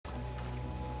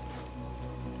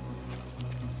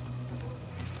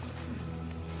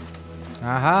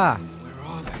Aha. Where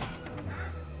are they?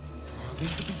 Oh, they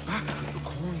should be back with the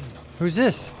coin. Who's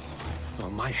this? Well,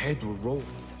 my head will roll.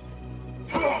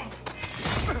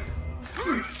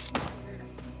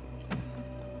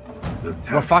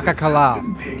 Wafaka Kalal.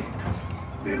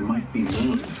 There might be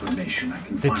more information I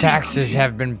can The find taxes out.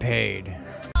 have been paid.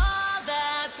 All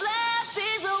that's left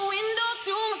is a window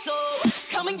to my soul.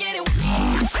 Come and get it.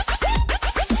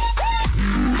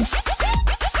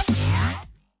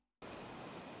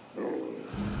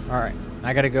 Alright,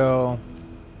 I gotta go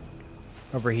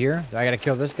over here. I gotta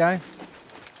kill this guy.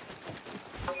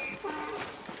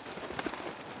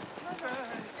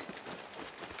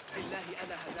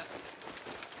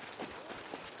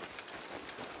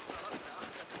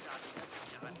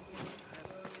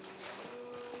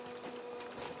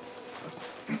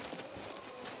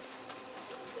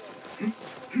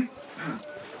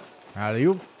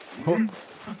 Alley-oop. Hook.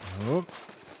 Hook.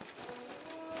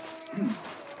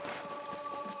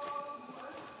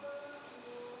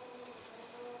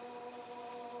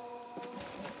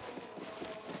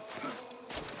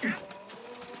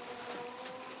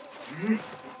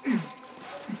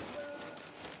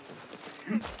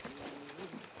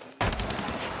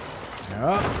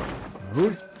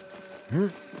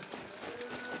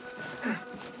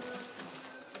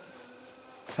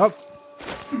 Oh,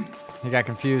 he got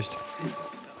confused.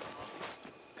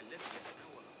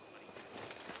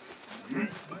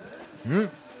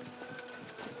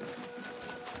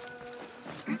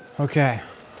 Okay.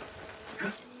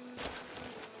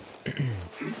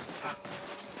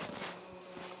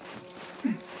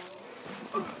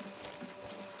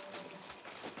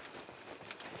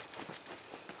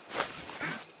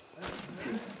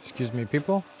 Excuse me,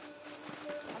 people.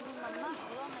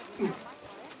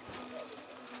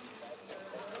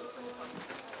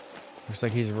 Looks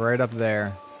like he's right up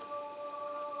there.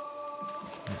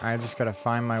 I just gotta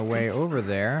find my way over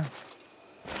there.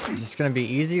 Is this gonna be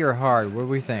easy or hard? What do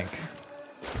we think?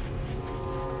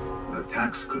 The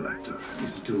tax collector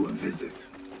is due a visit.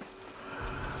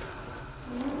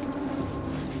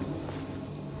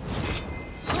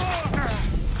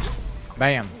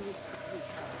 Bam.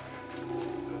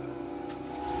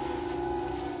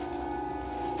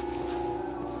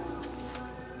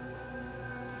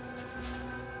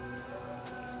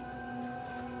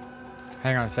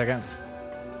 Hang on a second.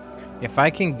 If I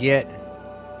can get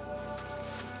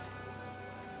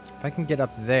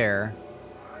up there.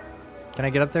 Can I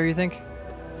get up there, you think?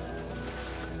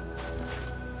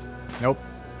 Nope.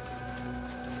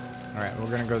 Alright, we're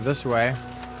gonna go this way.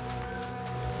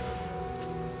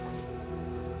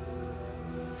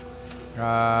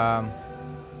 I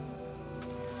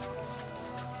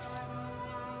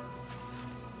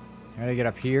gotta get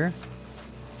up here.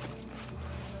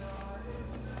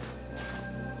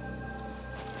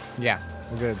 Yeah,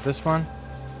 we'll go to this one.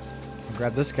 We'll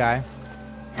grab this guy.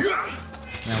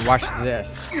 And watch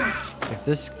this. If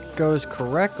this goes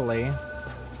correctly...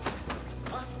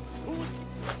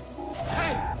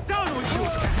 Hey, down with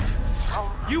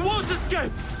you! You won't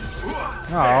escape!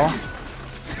 Oh.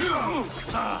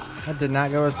 That did not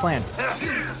go as planned.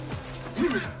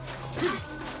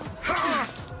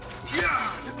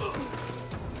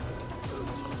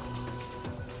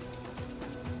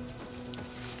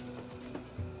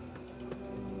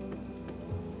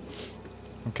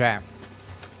 Okay.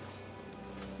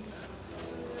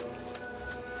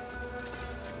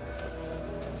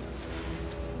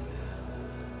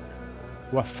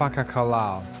 Wafaka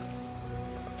Kalal.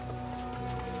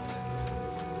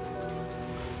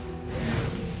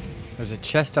 There's a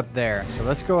chest up there. So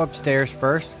let's go upstairs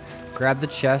first. Grab the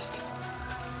chest.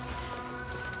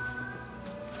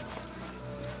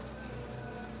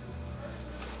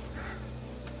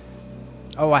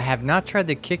 Oh, I have not tried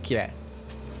the kick yet.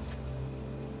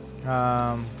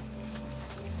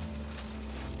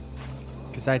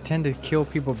 Because I tend to kill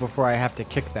people before I have to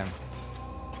kick them.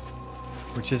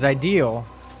 Which is ideal.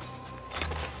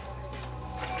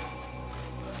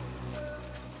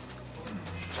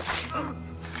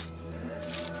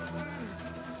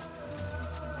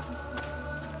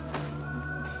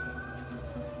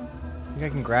 Think I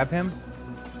can grab him?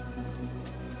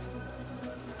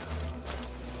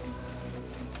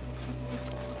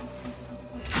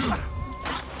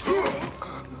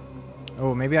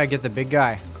 Oh, maybe I get the big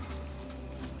guy.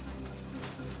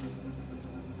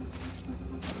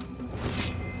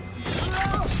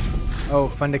 Oh,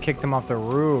 fun to kick them off the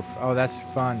roof. Oh, that's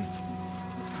fun.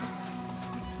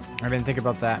 I didn't think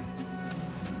about that.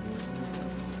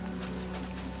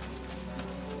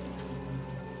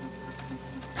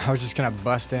 I was just gonna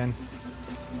bust in.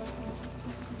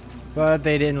 But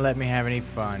they didn't let me have any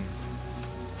fun.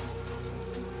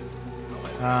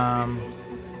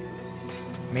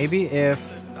 Maybe if...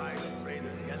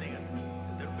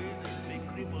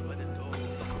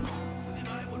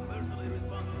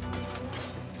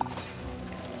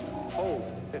 Oh,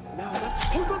 now that's...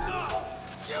 Hold on!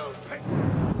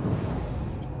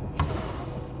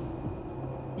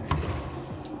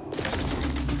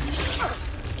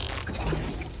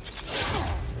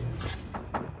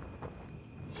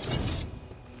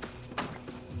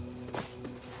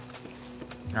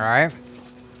 Alright.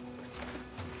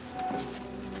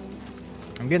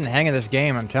 I'm getting the hang of this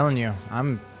game, I'm telling you.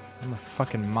 I'm a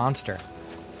fucking monster.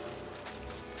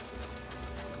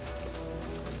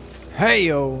 Hey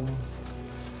yo!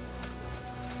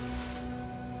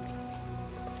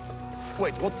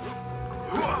 Wait, what?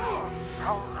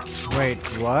 Wait,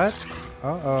 what?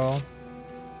 Uh-oh.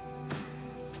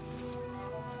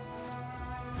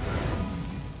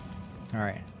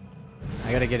 Alright.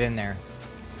 I gotta get in there.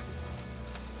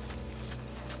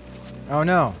 Oh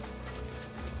no.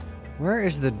 Where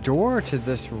is the door to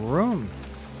this room?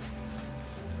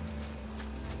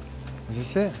 Is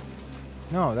this it?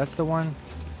 No, that's the one.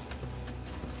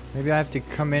 Maybe I have to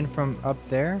come in from up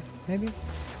there, maybe?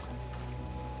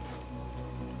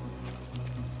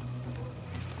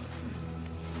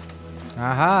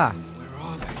 Aha! Where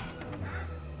are they?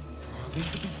 Oh, they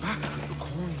should be back with the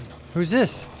coin. Who's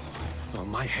this? Oh,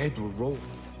 my head will roll.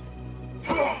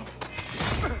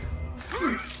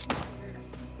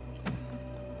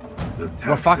 The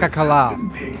Wafaka taxes Kala. have been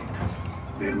paid.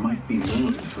 There might be more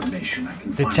information I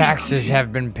can The find. taxes out.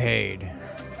 have been paid.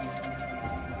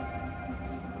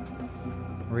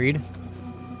 Read.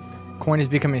 Coin is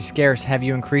becoming scarce. Have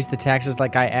you increased the taxes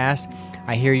like I asked?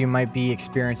 I hear you might be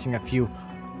experiencing a few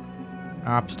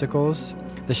obstacles.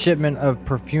 The shipment of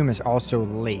perfume is also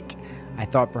late. I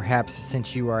thought perhaps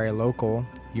since you are a local,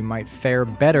 you might fare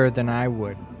better than I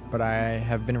would, but I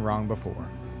have been wrong before.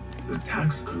 The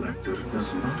tax collector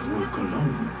does not work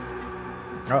alone.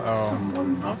 Uh-oh.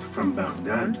 Someone not from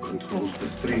Baghdad controls the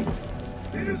streets.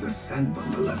 There is a scent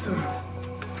on the letter.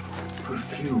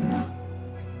 Perfume.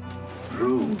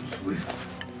 Rose with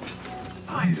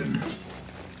iron.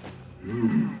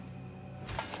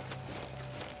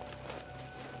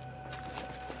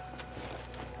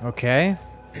 Okay.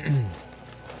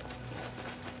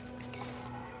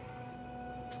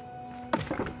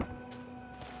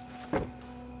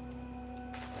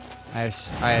 I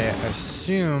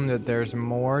assume that there's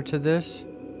more to this.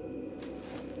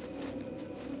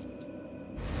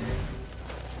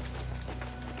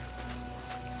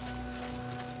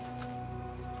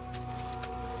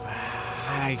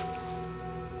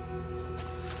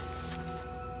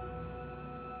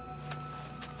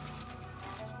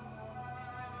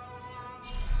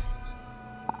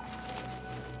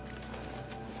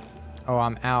 Oh,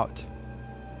 I'm out.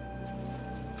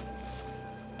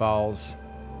 Balls.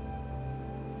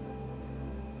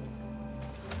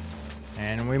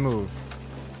 And we move.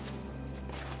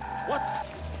 What?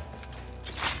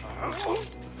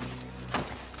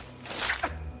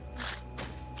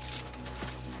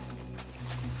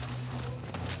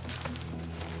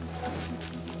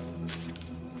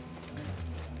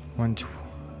 One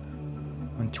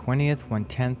 20th,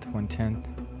 1/10, 1/10.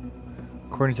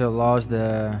 According to the laws,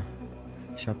 the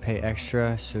shall pay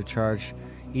extra, so charge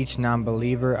each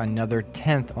non-believer another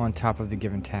 10th on top of the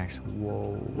given tax.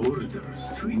 Whoa. Orders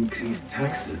to increase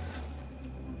taxes.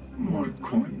 More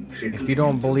coin trickles If you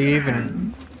don't into believe their in-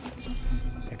 hands.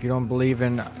 If you don't believe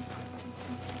in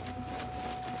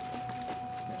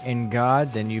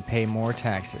God, then you pay more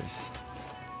taxes.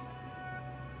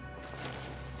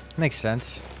 Makes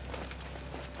sense.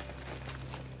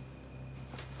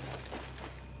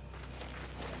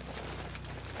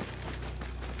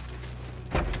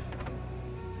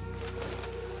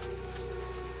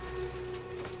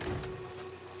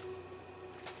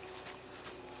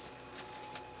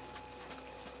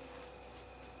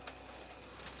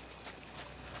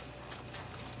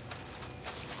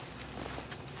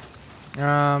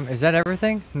 Is that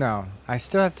everything? No. I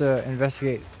still have to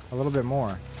investigate a little bit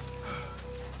more.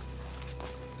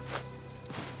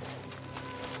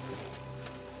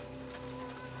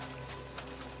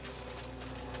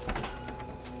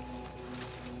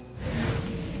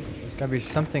 There's gotta be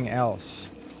something else.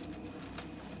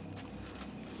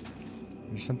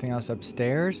 There's something else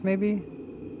upstairs, maybe?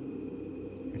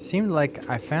 It seemed like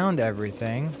I found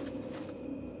everything.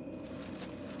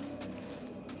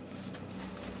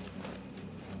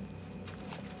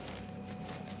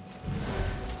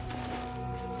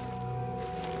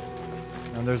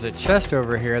 And there's a chest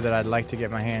over here that I'd like to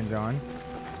get my hands on.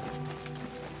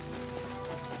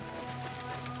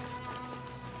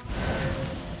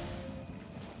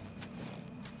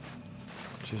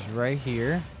 which is right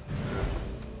here.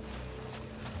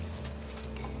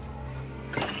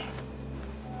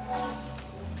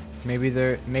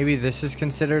 Maybe this is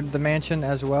considered the mansion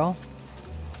as well.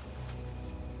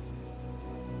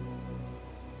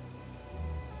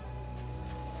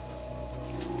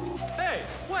 Hey,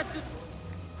 what's it?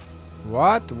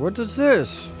 What? What is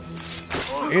this?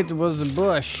 It was a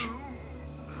bush.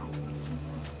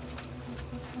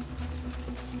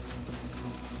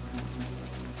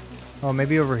 Oh,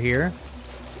 maybe over here?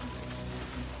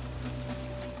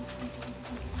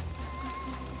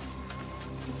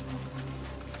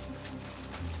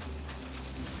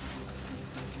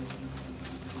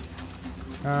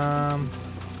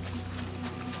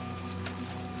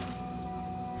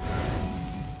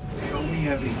 Show me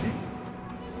everything.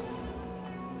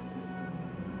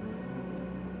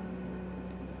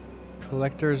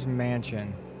 Collector's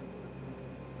Mansion.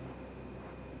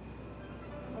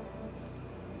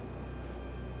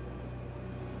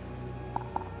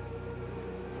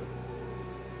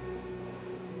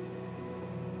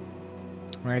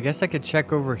 Well, I guess I could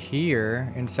check over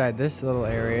here inside this little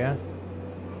area.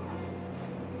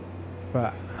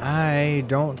 But I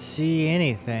don't see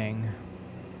anything.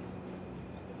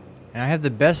 And I have the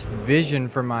best vision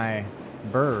for my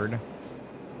bird.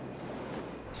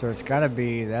 So it's gotta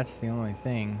be, that's the only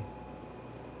thing.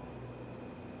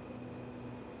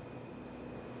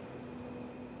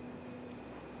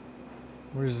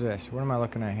 What is this? What am I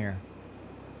looking at here?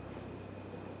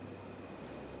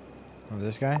 Oh,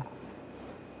 this guy?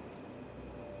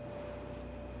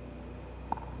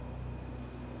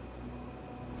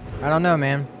 I don't know,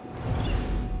 man.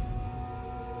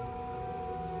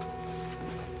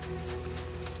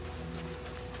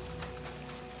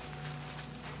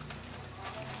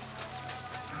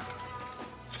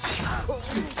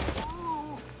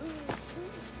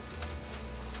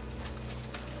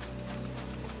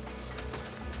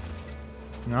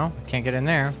 No, I can't get in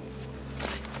there.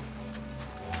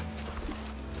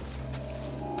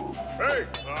 Hey!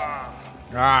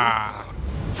 Ah!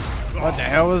 What the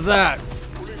hell was that?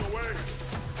 Pulling away.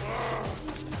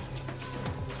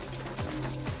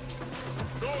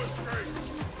 No escape.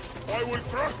 I will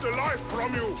crush the life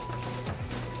from you.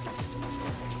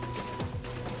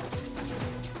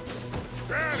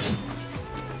 There.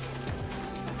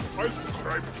 I'll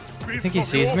scrape bits Think he of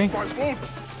sees you me? off my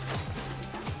boots.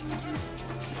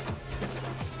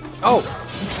 Oh!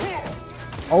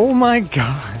 Oh my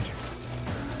god.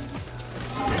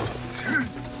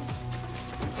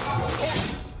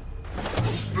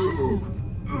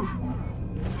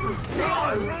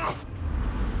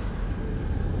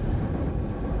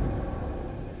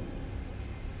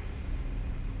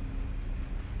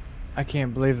 I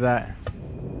can't believe that.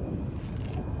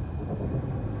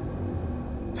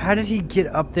 How did he get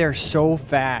up there so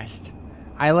fast?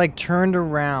 I like turned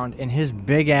around and his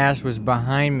big ass was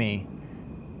behind me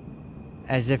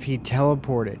as if he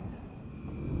teleported.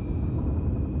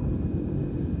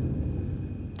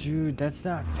 Dude, that's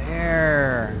not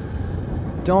fair.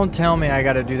 Don't tell me I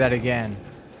gotta do that again.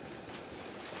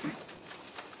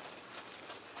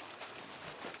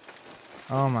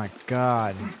 Oh my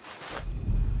god.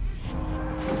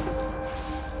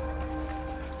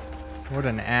 What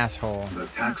an asshole. The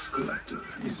tax collector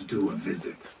is due a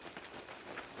visit.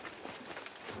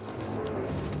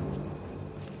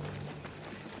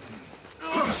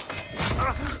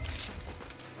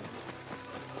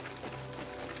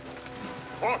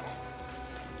 What?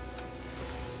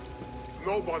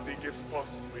 Nobody gets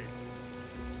past me.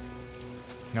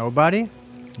 Nobody?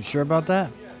 You sure about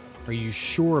that? Are you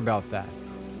sure about that?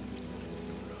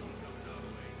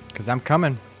 Because I'm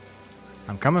coming.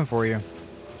 I'm coming for you.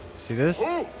 See this?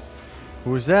 Who?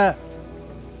 Who's that?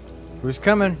 Who's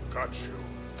coming? Got you.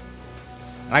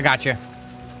 I got you.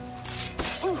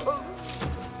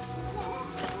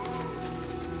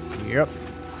 Yep.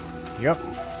 Yep.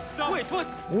 No, wait, what?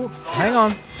 Ooh, hang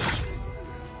on.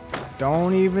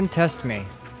 Don't even test me.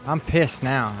 I'm pissed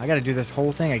now. I gotta do this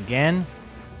whole thing again.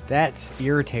 That's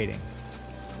irritating.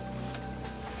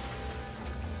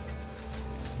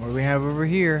 What do we have over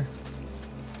here?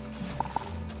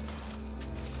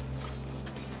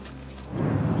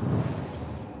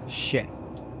 Shit.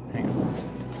 Hang on.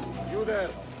 You there.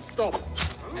 Stop.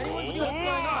 Anyone see what's going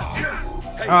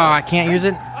on? Oh, I can't use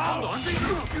it. Hold on.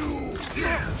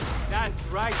 That's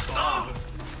right, Bob.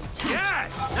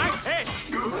 Yes! Nice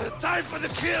hit! Time for the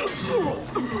kill!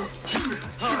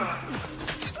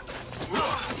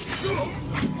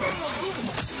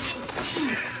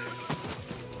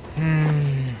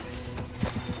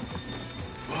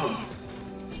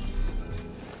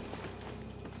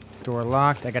 Door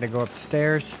locked. I gotta go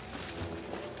upstairs.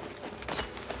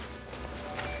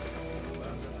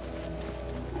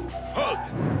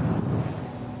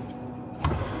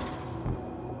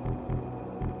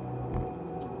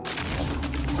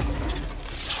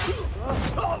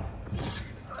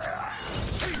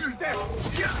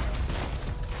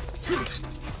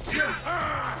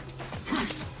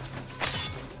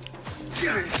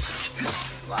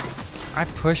 I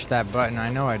pushed that button.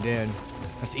 I know I did.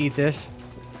 Let's eat this.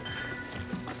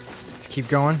 Let's keep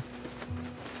going.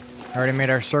 I already made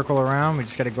our circle around. We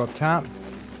just got to go up top.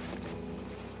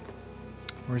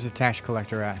 Where's the tax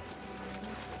collector at?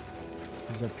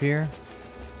 He's up here.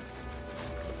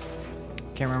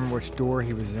 Can't remember which door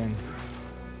he was in.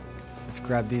 Let's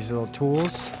grab these little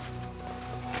tools.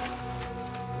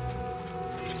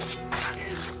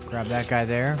 Grab that guy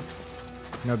there.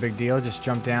 No big deal. Just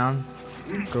jump down.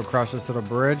 Go across this little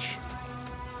bridge.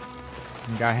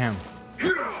 And got him.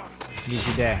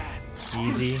 Easy day.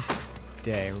 Easy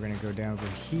day. We're going to go down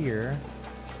over here.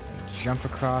 Jump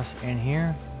across in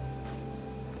here.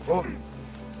 Oh.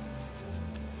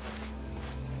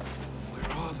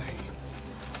 Where are they?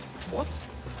 What?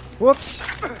 Whoops.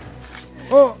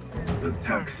 Oh. The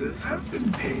taxes have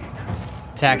been paid.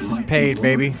 Taxes There might paid, be more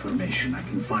baby. Information I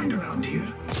can find around here.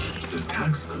 The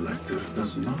tax collector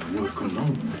does not work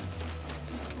alone.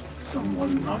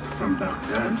 Someone not from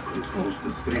Baghdad controls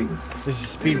the strings. This is a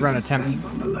speed run attempt. Scent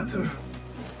on the letter.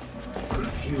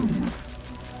 Perfume.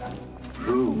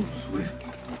 Rose with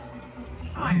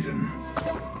iron.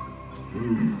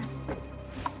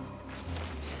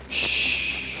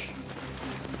 Shh.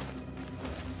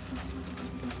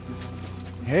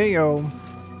 Hey, yo.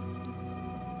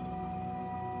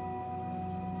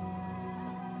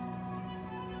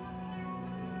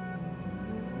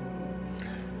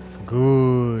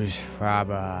 Goose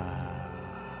Fraba.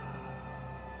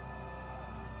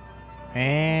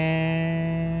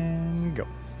 And go.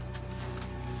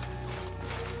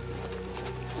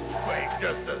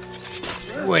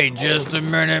 Wait just a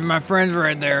minute. My friend's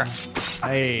right there.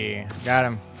 Hey, got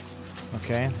him.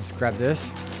 Okay, let's grab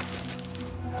this.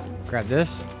 Grab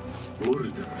this.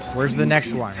 Orders. Where's the next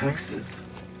These one? Taxes.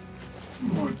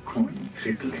 More coin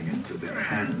trickling into their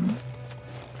hands.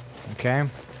 Okay.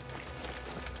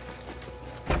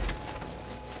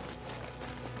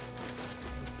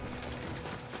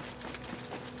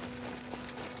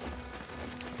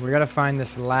 We gotta find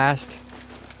this last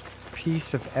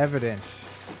piece of evidence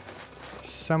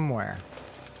somewhere.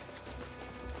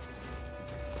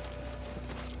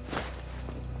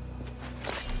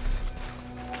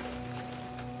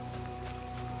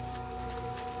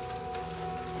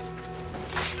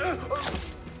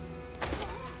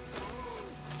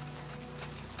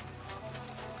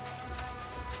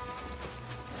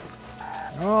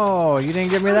 Oh, you didn't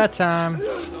get me that time.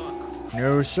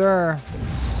 No, sir.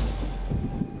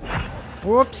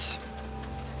 Whoops.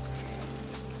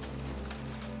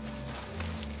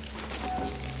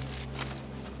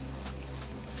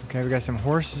 Okay, we got some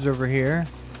horses over here.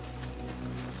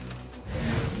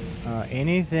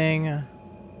 Anything?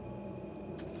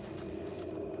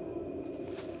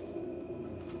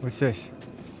 What's this?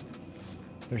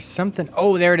 There's something.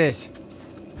 Oh, there it is.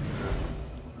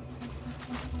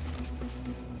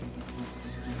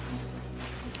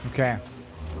 Okay.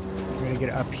 We're gonna get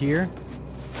up here.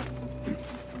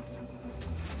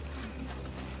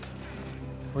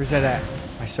 Where's that at?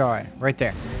 I saw it. Right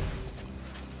there.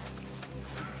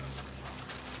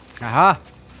 Aha!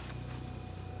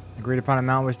 Agreed upon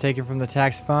amount was taken from the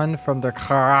tax fund from the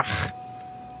Karach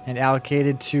and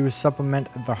allocated to supplement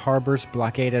the harbor's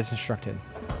blockade as instructed.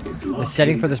 The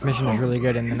setting for this mission is really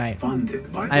good in the night.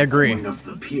 I agree. Of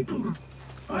the people.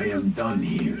 I am done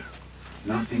here.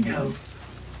 Nothing else.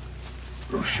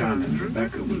 Roshan and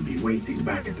Rebecca will be waiting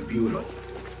back at the bureau.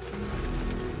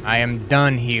 I am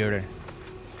done here.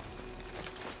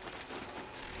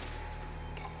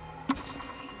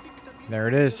 There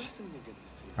it is.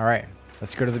 All right,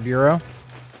 let's go to the bureau.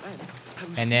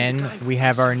 And then we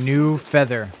have our new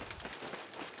feather.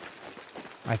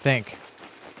 I think.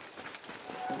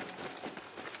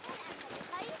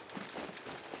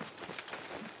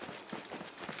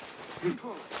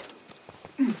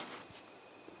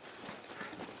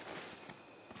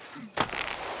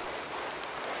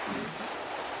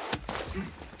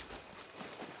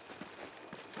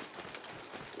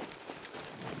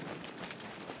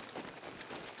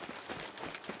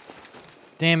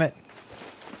 Damn it.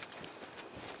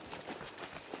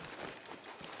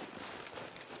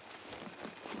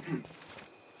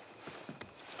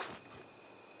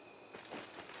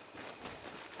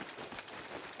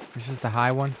 This is the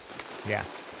high one? Yeah.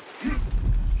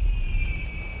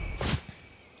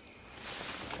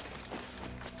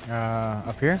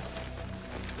 Up here?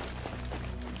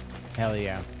 Hell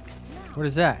yeah. What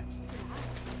is that?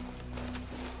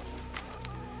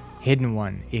 Hidden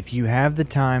one. If you have the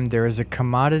time, there is a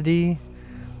commodity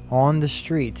on the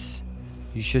streets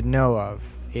you should know of.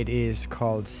 It is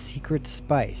called Secret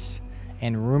Spice,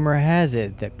 and rumor has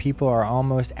it that people are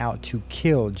almost out to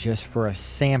kill just for a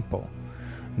sample.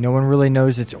 No one really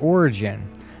knows its origin,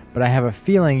 but I have a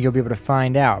feeling you'll be able to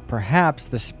find out. Perhaps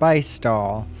the spice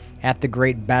stall at the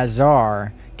Great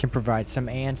Bazaar can provide some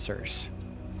answers.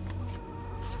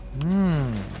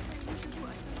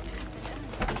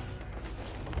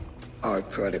 Our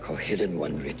protocol hidden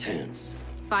one returns.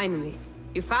 Finally,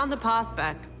 you found the path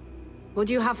back. What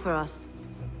do you have for us?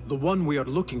 The one we are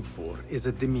looking for is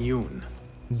a Dimiun.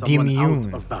 Someone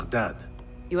out of Baghdad.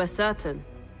 You are certain?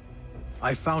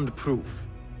 I found proof.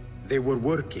 They were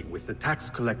working with the tax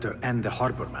collector and the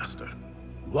harbor master.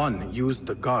 One used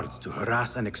the guards to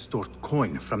harass and extort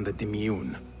coin from the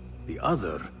Dimiun. The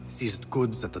other seized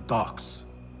goods at the docks.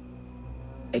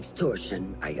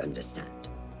 Extortion, I understand.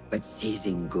 But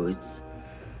seizing goods?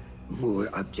 More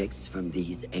objects from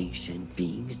these ancient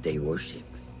beings they worship.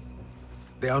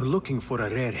 They are looking for a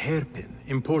rare hairpin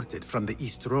imported from the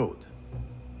East Road.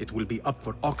 It will be up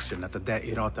for auction at the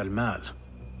Da'irat al-Mal.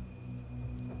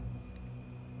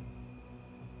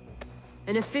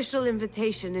 An official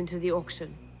invitation into the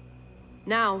auction.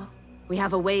 Now, we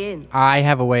have a way in. I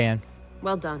have a way in.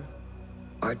 Well done.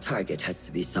 Our target has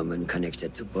to be someone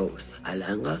connected to both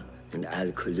Al-Anga and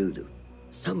Al-Kululu.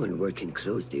 Someone working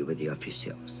closely with the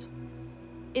officials.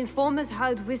 Informers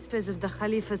heard whispers of the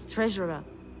Khalifa's treasurer.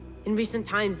 In recent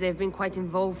times, they have been quite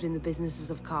involved in the businesses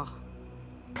of Kar.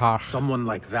 Someone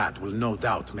like that will no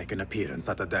doubt make an appearance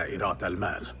at the Da'irat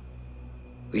al-Mal.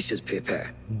 We should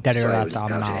prepare. Da'irat I will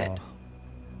scout al-Mal. ahead.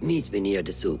 Meet me near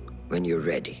the souk when you're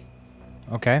ready.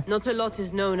 Okay. Not a lot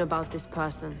is known about this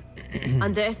person.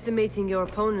 Underestimating your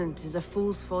opponent is a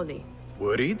fool's folly.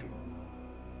 Worried?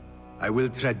 I will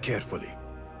tread carefully.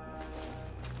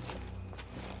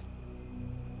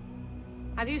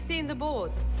 Have you seen the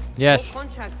board? Yes. Your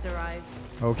contract arrived.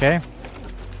 Okay.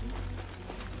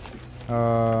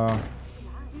 All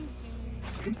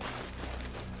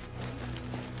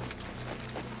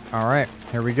right,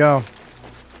 here we go.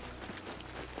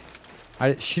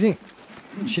 She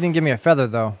didn't give me a feather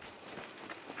though.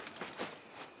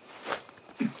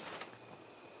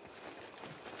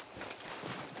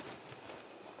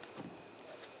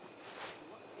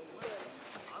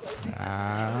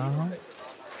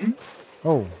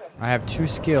 Oh, I have 2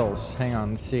 skills. Hang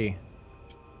on, let's see.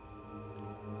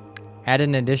 Add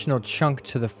an additional chunk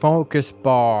to the focus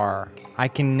bar. I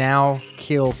can now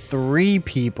kill 3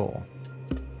 people.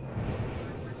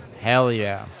 Hell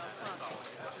yeah.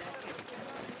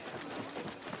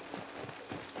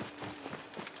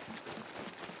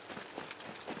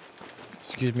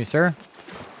 Excuse me, sir.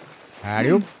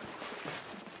 Howdy.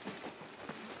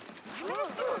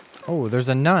 Oh, there's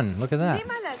a nun. Look at that.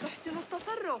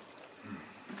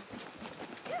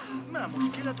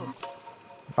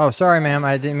 Oh, sorry, ma'am.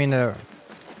 I didn't mean to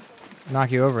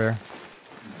knock you over.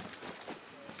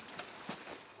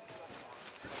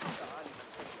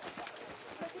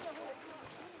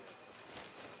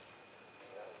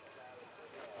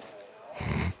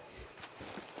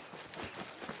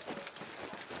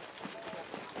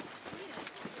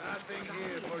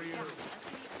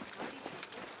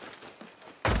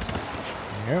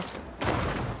 Yep.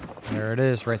 There it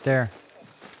is, right there.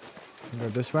 Go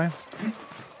this way.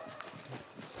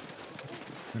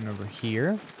 And over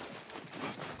here.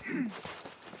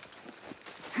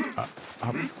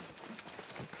 Up.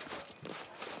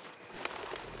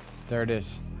 There it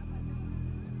is.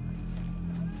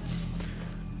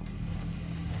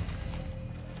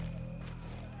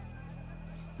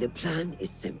 The plan is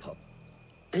simple.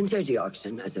 Enter the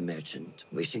auction as a merchant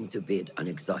wishing to bid on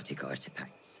exotic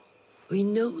artifacts. We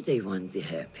know they want the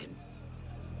hairpin,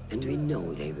 and we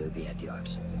know they will be at the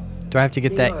auction. Do I have to get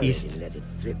They that already east let it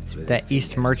slip through that their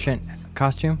East fingers merchant once.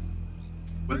 costume?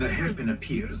 When the hairpin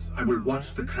appears, I will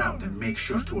watch the crowd and make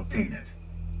sure to obtain it.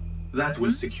 That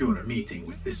will secure a meeting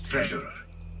with this treasurer.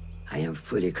 I am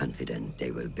fully confident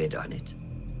they will bid on it,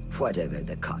 whatever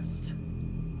the cost.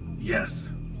 Yes.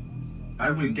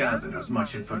 I will gather as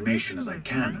much information as I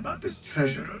can about this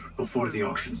treasurer before the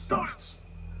auction starts.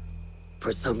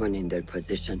 For someone in their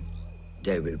position,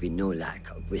 there will be no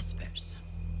lack of whispers.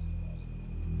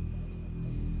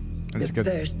 That's The good.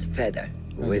 first feather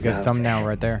That's a good without thumbnail head.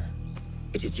 right there.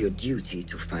 It is your duty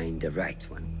to find the right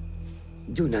one.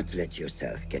 Do not let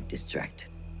yourself get distracted.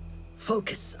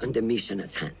 Focus on the mission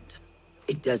at hand.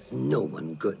 It does no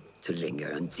one good to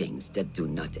linger on things that do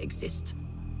not exist.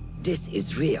 This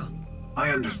is real. I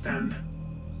understand.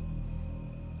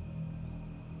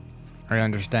 I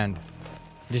understand.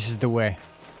 This is the way.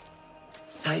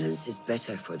 Silence is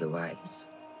better for the wise.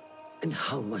 And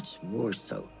how much more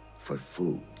so for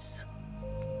foods.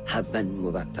 Havan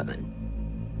muwaffaqan.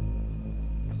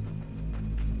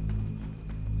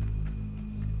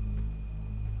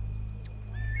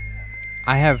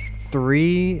 I have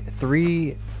three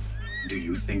Do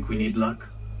you think we need luck?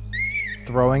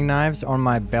 throwing knives on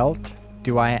my belt.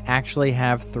 Do I actually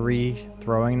have 3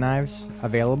 throwing knives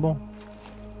available?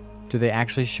 Do they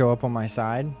actually show up on my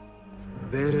side?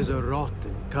 There is a rot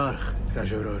in Karch,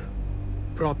 treasurer.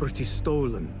 Property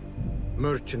stolen,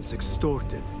 merchants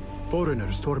extorted,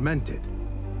 foreigners tormented.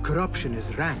 Corruption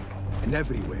is rank and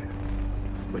everywhere.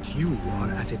 But you are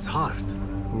at its heart.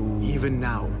 Even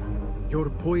now, your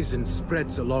poison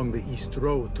spreads along the East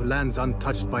Road to lands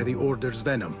untouched by the Order's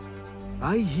venom.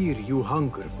 I hear you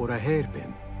hunger for a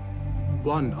hairpin.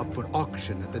 One up for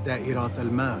auction at the Da'irat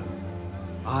al-Mal.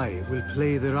 I will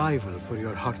play the rival for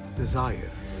your heart's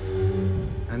desire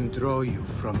and draw you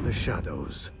from the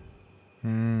shadows.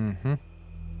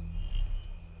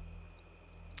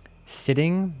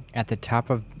 Sitting at the top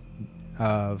of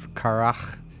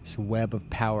Karach's web of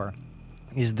power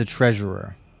is the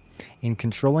treasurer. In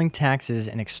controlling taxes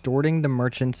and extorting the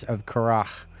merchants of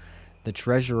Karach, the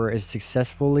treasurer is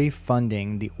successfully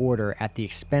funding the order at the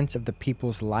expense of the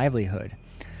people's livelihood.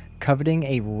 Coveting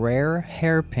a rare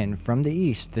hairpin from the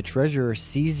east, the treasurer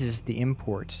seizes the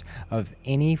imports of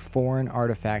any foreign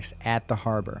artifacts at the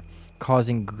harbor,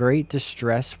 causing great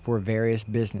distress for various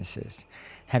businesses.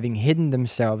 Having hidden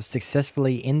themselves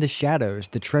successfully in the shadows,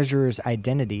 the treasurer's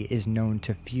identity is known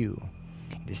to few.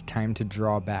 It is time to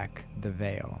draw back the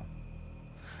veil.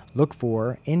 Look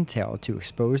for intel to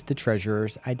expose the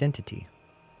treasurer's identity.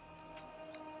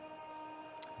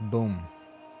 Boom.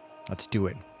 Let's do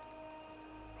it.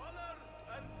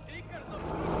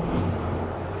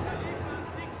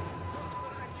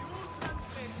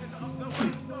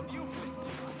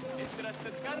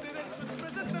 Interested candidates should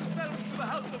present themselves to the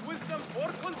House of Wisdom for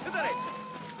consideration.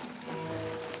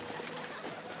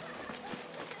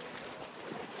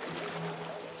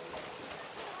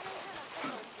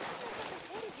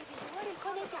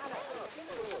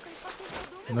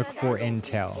 Look for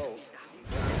intel.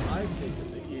 I've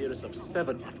taken the ears of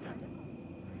 7 of them.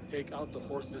 Take out the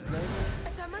horse's name,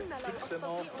 kick them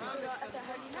off.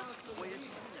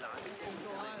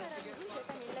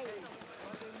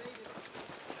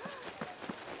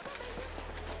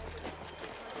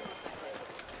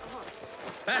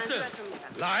 Basim!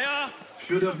 Liar!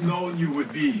 Should have known you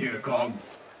would be here, Kong.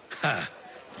 Ha!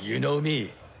 You know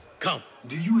me. Come.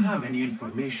 Do you have any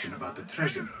information about the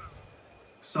treasurer?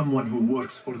 Someone who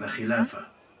works for the Khilafah.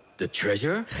 The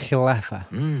treasure? Khilafa.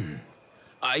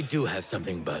 I do have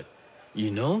something, but you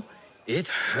know, it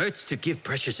hurts to give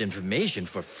precious information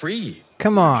for free.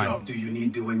 Come What on. job do you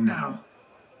need doing now?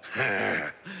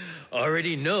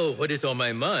 Already know what is on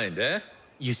my mind, eh?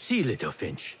 You see, little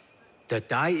Finch, the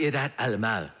Da'irat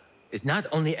al-Mal is not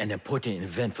only an important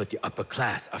event for the upper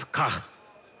class of Kach,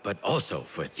 but also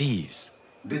for thieves.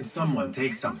 Did someone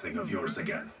take something of yours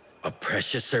again? A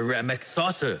precious ceramic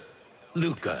saucer.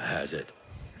 Luca has it.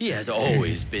 He has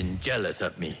always been jealous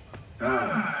of me.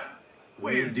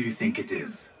 Where do you think it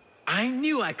is? I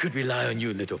knew I could rely on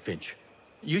you, little Finch.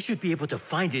 You should be able to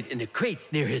find it in the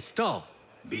crates near his stall.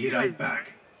 Be right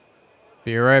back.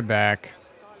 Be right back.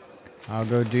 I'll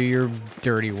go do your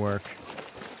dirty work.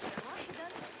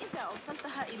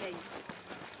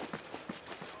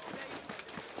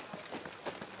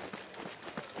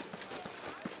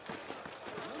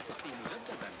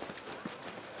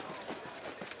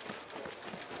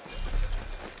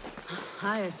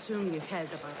 I assume you've heard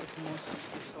about the commotion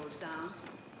which goes down.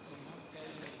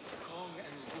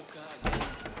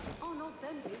 Oh, no,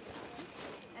 then this.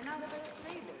 Another of the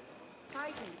traders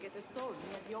fighting to get a stone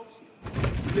near the auction.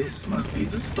 This must be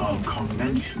the stall Kong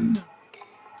mentioned.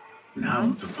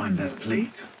 Now to find that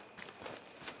plate.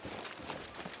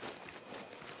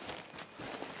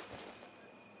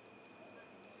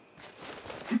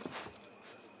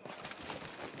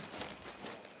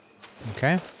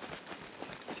 Okay.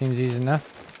 Seems easy enough.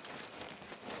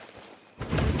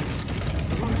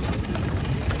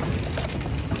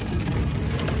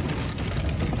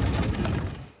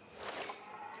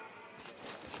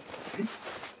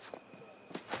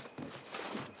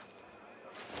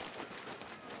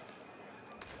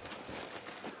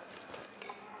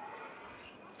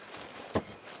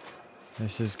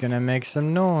 This is gonna make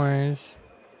some noise.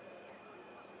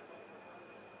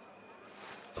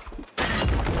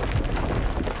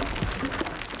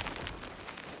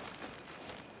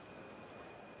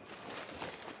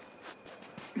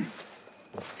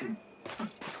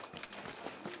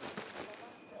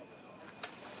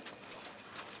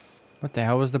 What the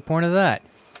hell was the point of that?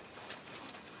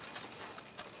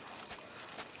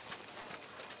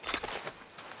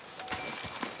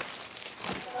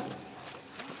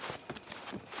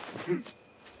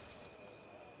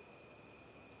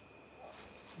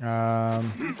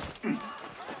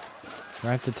 Do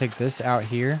I have to take this out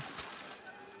here?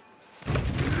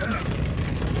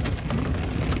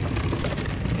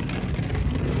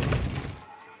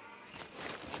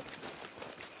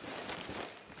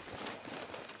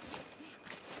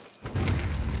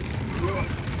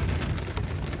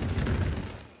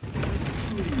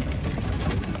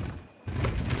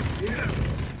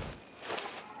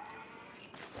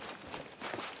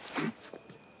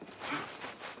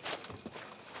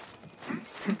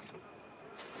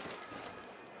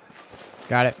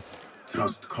 Got it.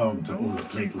 Trust Kong to own a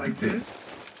plate like this.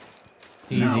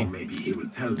 Easy. Now maybe he will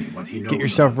tell me what he knows. Get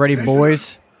yourself ready, treasure.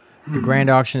 boys. The grand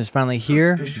auction is finally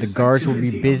here. The Suspicious guards will be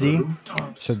activity on busy. the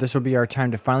rooftops. So this will be our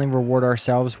time to finally reward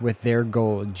ourselves with their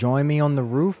gold. Join me on the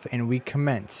roof and we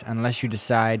commence. Unless you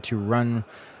decide to run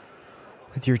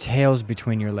with your tails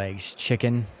between your legs,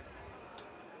 chicken.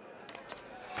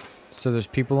 So there's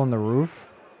people on the roof.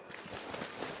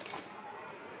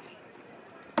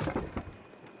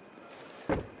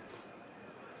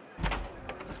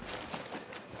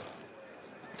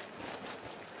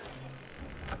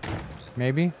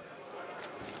 Maybe.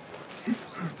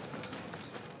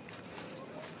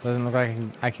 Doesn't look like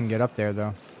I can get up there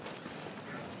though.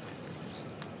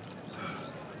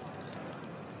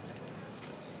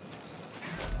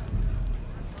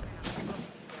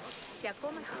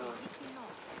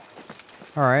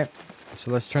 All right, so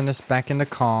let's turn this back into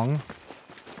Kong.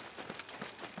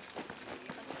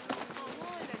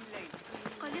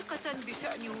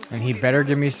 And he better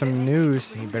give me some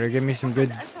news. He better give me some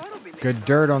good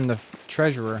dirt on the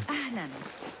treasurer.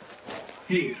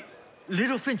 Here.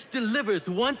 Little Finch delivers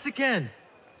once again.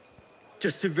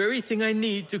 Just the very thing I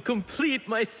need to complete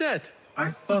my set.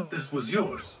 I thought this was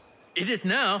yours. It is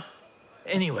now.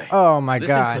 Anyway. Oh my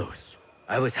listen God. Close.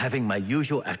 I was having my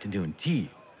usual afternoon tea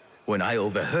when I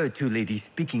overheard two ladies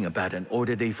speaking about an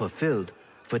order they fulfilled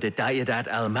for the Dairat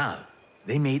al-Mal.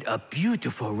 They made a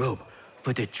beautiful robe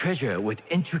for the treasure with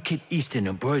intricate Eastern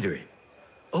embroidery.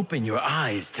 Open your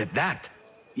eyes to that.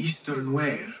 Eastern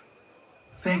wear.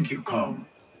 Thank you, Kong.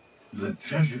 The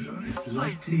treasurer is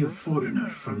likely a foreigner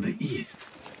from the East.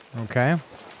 Okay.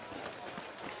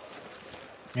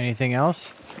 Anything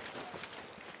else?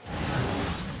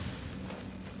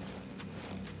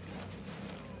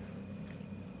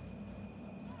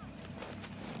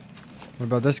 What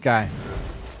about this guy?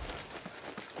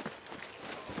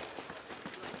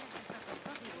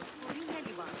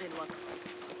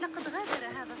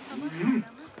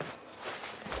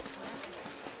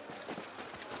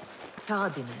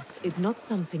 Tardiness is not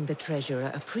something the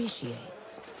treasurer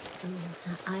appreciates.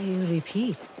 I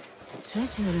repeat, the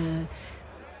treasurer...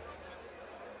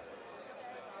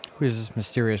 Who is this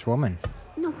mysterious woman?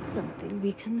 Not something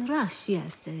we can rush,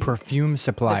 yes. Perfume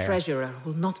supplier. The treasurer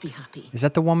will not be happy. Is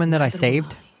that the woman that I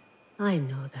saved? I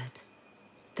know that.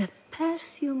 The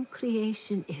perfume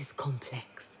creation is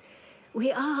complex.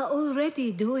 We are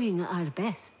already doing our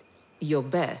best. Your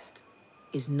best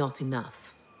is not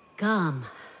enough. Come.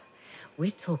 We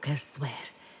talk elsewhere.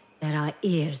 There are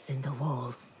ears in the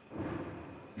walls.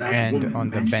 That and woman on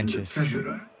the mentioned benches. The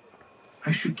treasurer.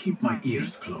 I should keep my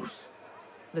ears close.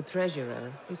 The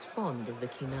treasurer is fond of the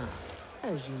Kina,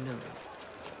 as you know.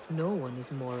 No one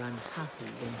is more unhappy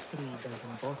when 3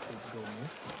 dozen bottles go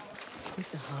missing. With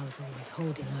the harbor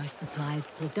withholding our supplies,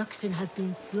 production has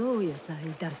been slow, yes, I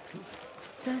doubt it.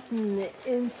 Certain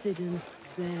incidents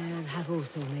there have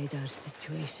also made our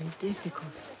situation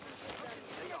difficult.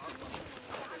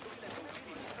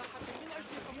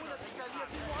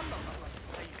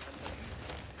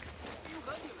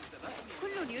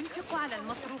 كل ينفق على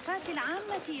المصروفات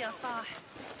العامة يا صاح.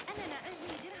 أنا لا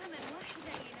أجني درهما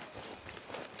واحدا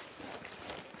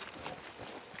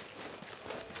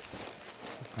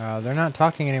لنفسي. They're not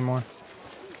talking anymore.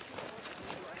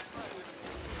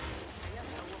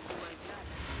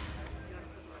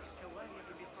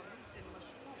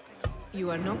 You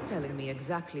are not telling me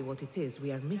exactly what it is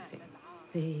we are missing.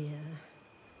 The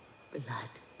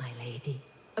blood, my lady.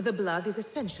 The blood is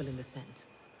essential in the scent.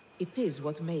 It is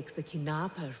what makes the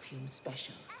Kina perfume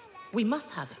special. We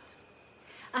must have it.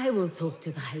 I will talk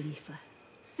to the Khalifa.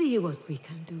 See what we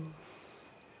can do.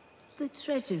 The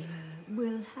treasurer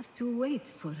will have to wait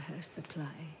for her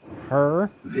supply.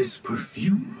 Her? This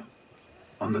perfume?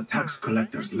 On the tax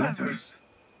collector's letters.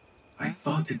 I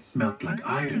thought it smelled like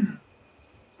iron.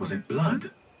 Was it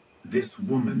blood? This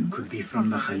woman could be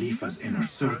from the Khalifa's inner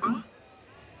circle.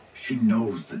 She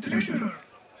knows the treasurer.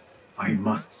 I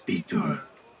must speak to her.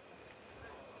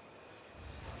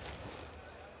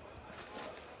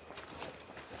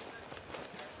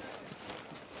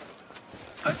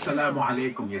 Assalamu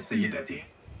alaikum, ya Sayyidati.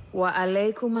 Wa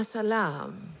alaykum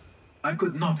assalam. I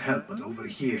could not help but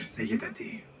overhear,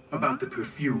 Sayyidati, about the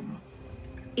perfume.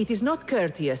 It is not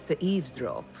courteous to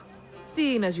eavesdrop.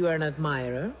 Seeing as you are an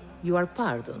admirer, you are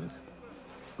pardoned.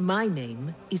 My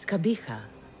name is Kabija,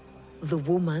 the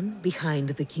woman behind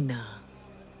the Kina.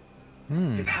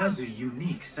 It has a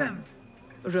unique scent.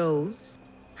 Rose,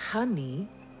 honey,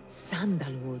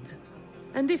 sandalwood.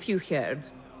 And if you heard,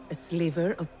 a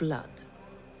sliver of blood.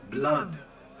 Blood.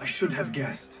 I should have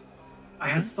guessed. I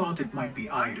had thought it might be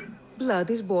iron. Blood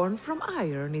is born from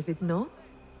iron, is it not?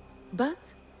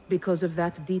 But, because of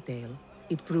that detail,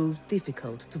 it proves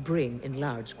difficult to bring in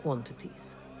large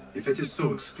quantities. If it is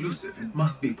so exclusive, it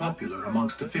must be popular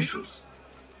amongst officials.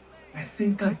 I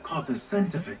think I caught a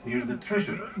scent of it near the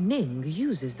treasurer. Ning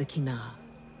uses the Kina.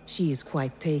 She is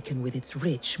quite taken with its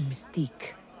rich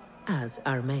mystique, as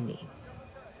are many.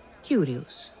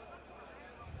 Curious.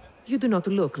 You do not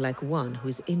look like one who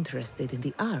is interested in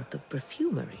the art of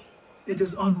perfumery. It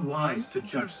is unwise to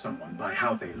judge someone by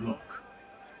how they look.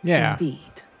 Yeah.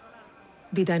 Indeed.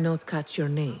 Did I not catch your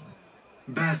name?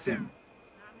 Basim.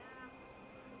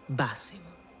 Basim.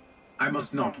 I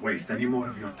must not waste any more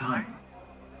of your time.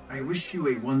 I wish you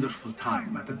a wonderful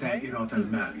time at the Da'irat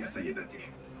al-Mal, ya Sayyidati.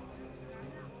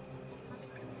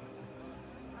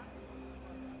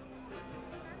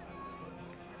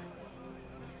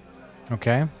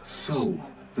 Okay. So,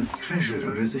 the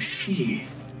treasurer is a she,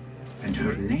 and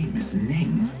her name is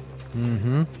Ning.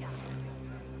 Mm-hmm.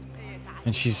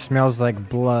 And she smells like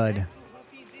blood.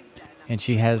 And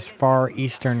she has Far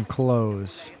Eastern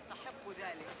clothes.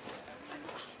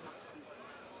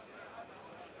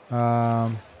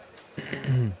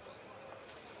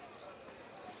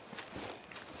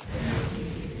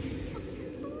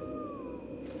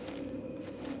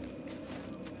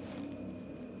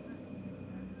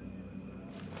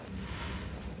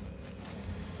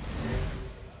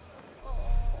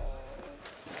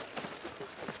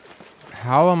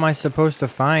 How am I supposed to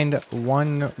find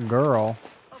one girl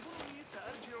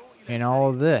in all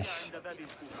of this?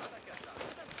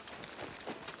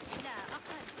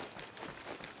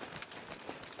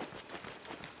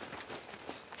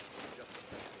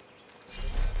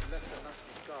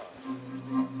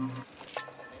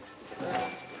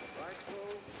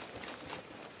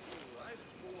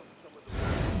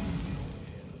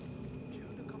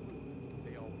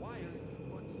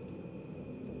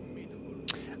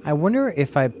 I wonder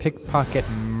if I pickpocket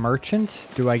merchants,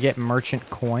 do I get merchant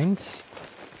coins?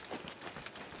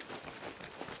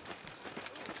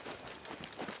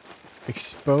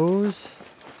 Expose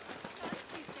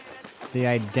the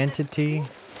identity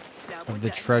of the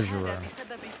treasurer.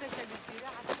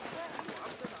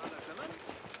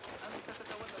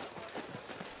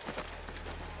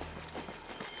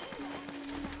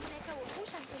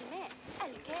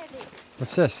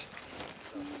 What's this?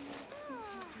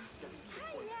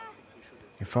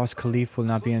 A false caliph will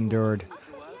not be endured.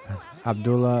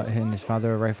 Abdullah and his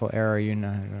father, a rightful heir, you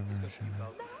know.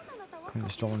 The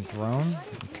stolen throne.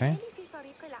 Okay.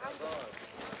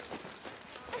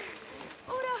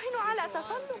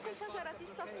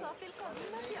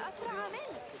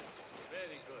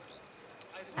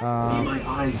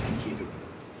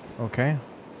 Okay.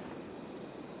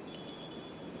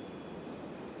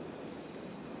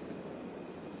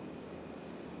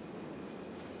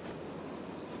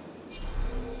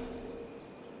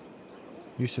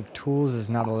 Use of tools is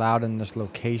not allowed in this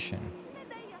location.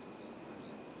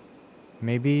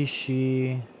 Maybe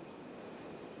she...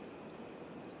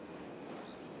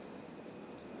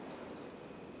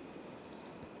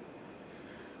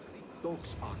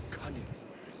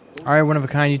 Alright, one of a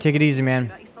kind. You take it easy,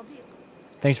 man.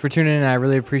 Thanks for tuning in. I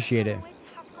really appreciate it.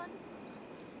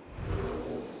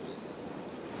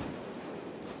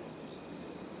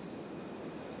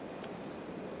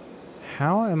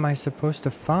 How am I supposed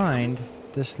to find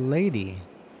this lady?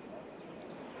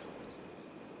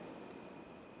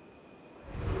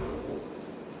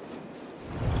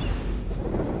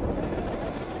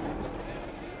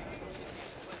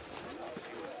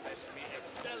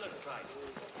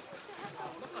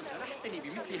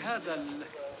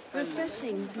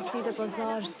 Refreshing to see the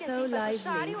bazaar so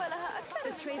lively.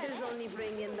 The traders only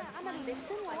bring in the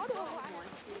finest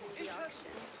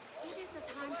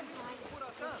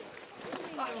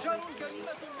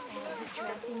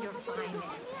dressing your finest.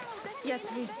 Yet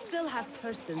we still have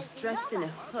persons dressed in a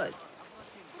hood.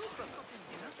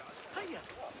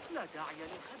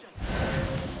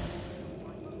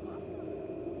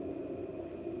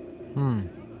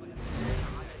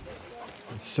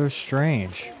 It's so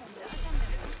strange.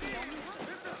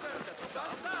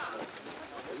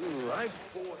 I've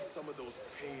fought some of those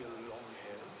pale long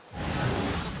hairs.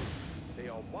 They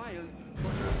are wild,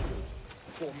 but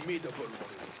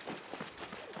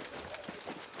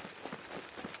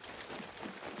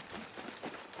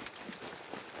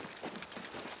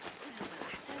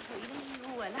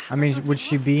I mean, would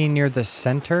she be near the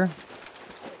center?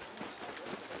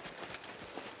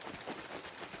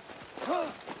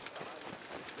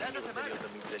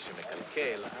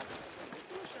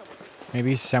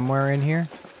 Maybe somewhere in here?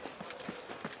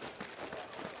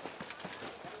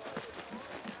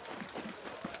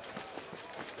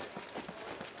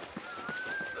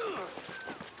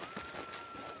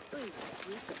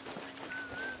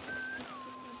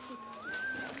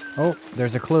 Oh,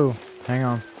 there's a clue. Hang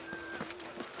on.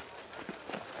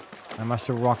 I must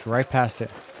have walked right past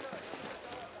it.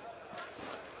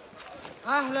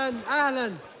 Ahlan,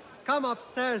 ahlan. Come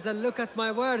upstairs and look at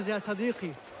my wares, ya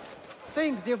Sadiqi.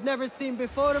 Things you've never seen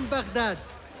before in Baghdad.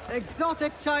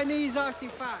 Exotic Chinese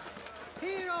artifacts.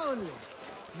 Here only.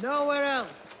 Nowhere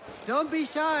else. Don't be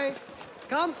shy.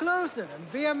 Come closer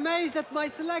and be amazed at my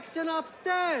selection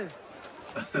upstairs.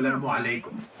 Assalamu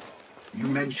alaikum. You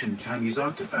mentioned Chinese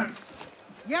artifacts.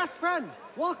 Yes, friend.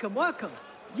 Welcome, welcome.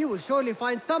 You will surely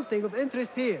find something of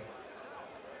interest here.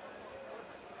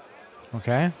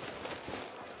 Okay.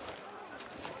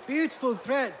 Beautiful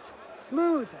threads.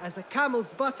 Smooth as a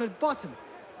camel's buttered bottom.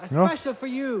 A special for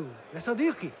you, ya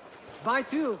Sadiqi. Buy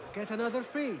two, get another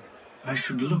free. I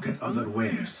should look at other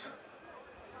wares.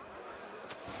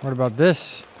 What about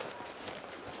this?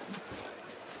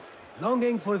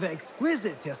 Longing for the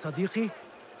exquisite, ya Sadiqi?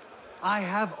 I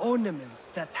have ornaments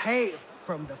that hail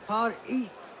from the Far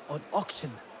East on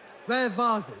auction. Rare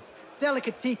vases,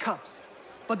 delicate teacups.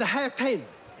 But the hairpin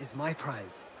is my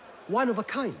prize. One of a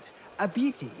kind. A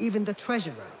beauty even the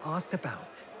treasurer asked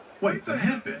about. Wait, the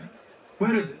hairpin?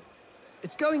 Where is it?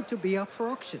 It's going to be up for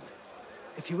auction.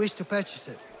 If you wish to purchase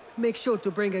it, make sure to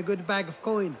bring a good bag of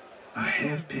coin. A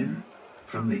hairpin?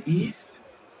 From the East?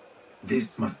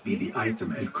 This must be the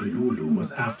item El Kululu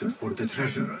was after for the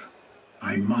treasurer.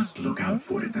 I must look out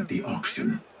for it at the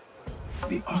auction.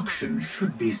 The auction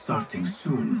should be starting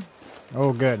soon.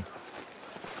 Oh, good.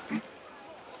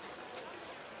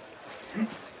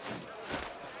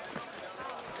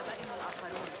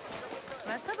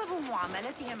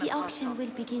 The auction will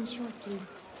begin shortly.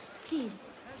 Please,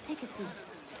 take a seat.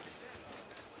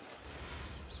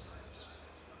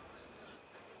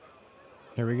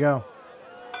 Here we go.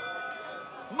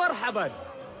 مرحبا.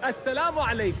 السلام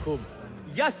عليكم.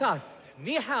 Yasas.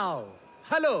 Ni hao.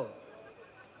 Hello.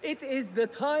 It is the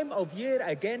time of year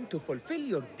again to fulfill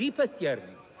your deepest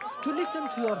yearning, to listen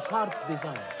to your heart's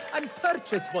desire, and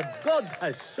purchase what God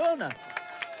has shown us.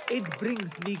 It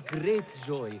brings me great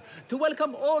joy to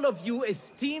welcome all of you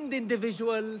esteemed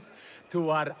individuals to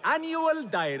our annual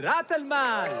Dairat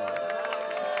al-Mal.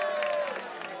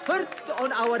 First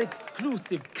on our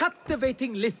exclusive,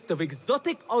 captivating list of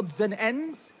exotic odds and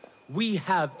ends, we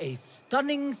have a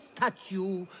stunning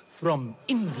statue from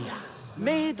India.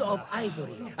 Made of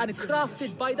ivory and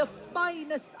crafted by the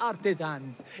finest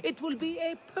artisans, it will be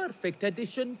a perfect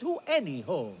addition to any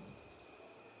home.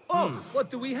 Oh, what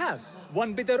do we have?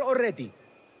 One bidder already?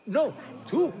 No,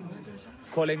 two.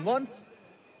 Calling once,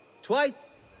 twice,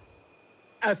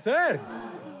 a third.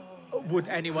 Would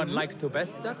anyone like to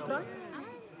best that price?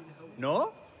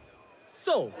 No?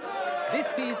 So, this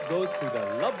piece goes to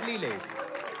the lovely lady.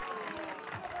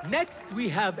 Next, we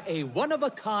have a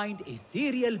one-of-a-kind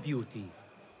ethereal beauty.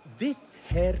 This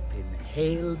hairpin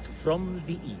hails from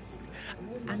the east.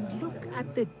 And look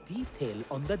at the detail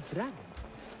on the dragon.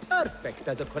 Perfect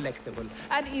as a collectible,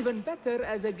 and even better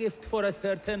as a gift for a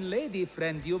certain lady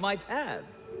friend you might have.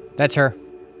 That's her.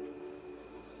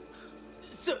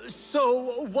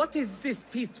 So what is this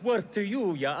piece worth to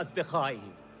you, ya Asdiqai?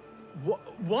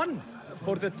 One,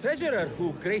 for the treasurer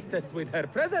who graced us with her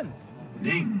presence.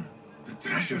 Ning, the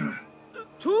treasurer.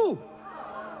 Two.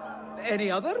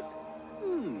 Any others?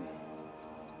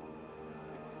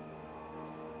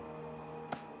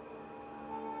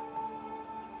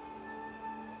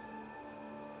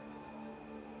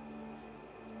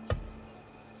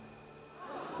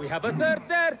 We have a third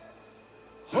there.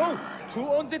 Oh, who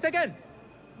owns it again?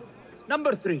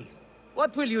 Number three,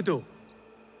 what will you do?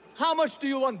 How much do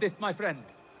you want this, my friends?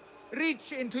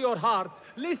 Reach into your heart,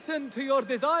 listen to your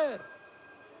desire.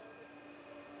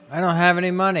 I don't have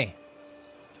any money.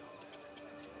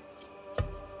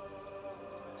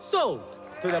 Sold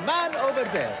to the man over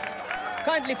there.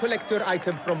 Kindly collect your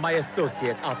item from my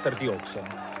associate after the auction.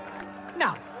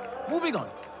 Now, moving on.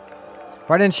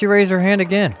 Why didn't she raise her hand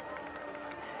again?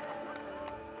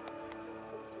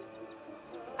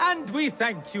 And we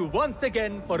thank you once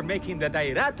again for making the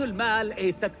Dairatul Mal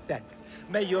a success.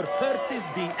 May your purses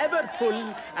be ever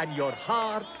full and your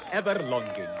heart ever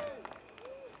longing.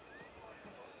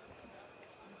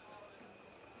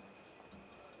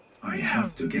 I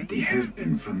have to get the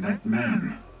hairpin from that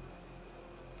man.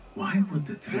 Why would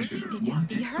the treasurer want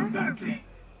it so badly?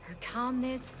 Her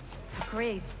calmness, her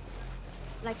grace.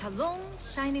 Like a long,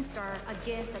 shining star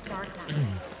against the dark night.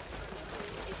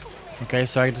 Okay,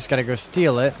 so I just gotta go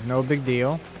steal it. No big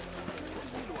deal.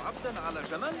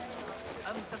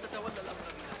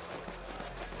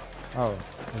 Oh,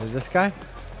 is it this guy?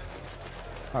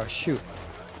 Oh, shoot.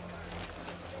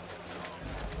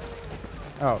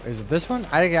 Oh, is it this one?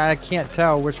 I can't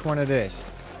tell which one it is.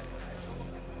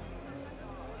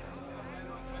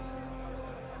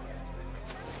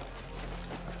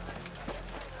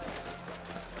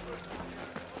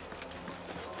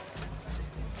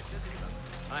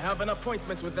 I have an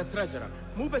appointment with the treasurer.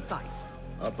 Move aside.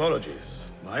 Apologies.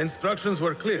 My instructions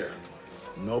were clear.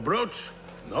 No brooch,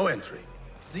 no entry.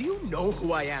 Do you know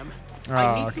who I am? Oh,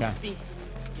 I need okay. to speak.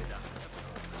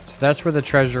 So that's where the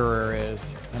treasurer is.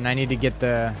 And I need to get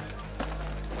the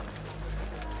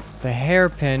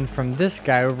hairpin from this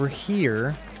guy over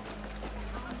here.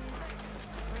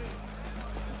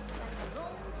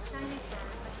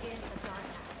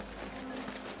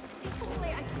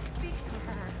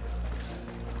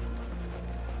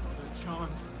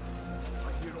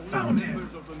 Found him.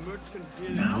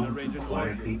 Now to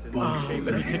quietly borrow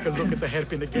Let me take a look at the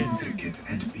hairpin again. Intricate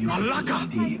and beautiful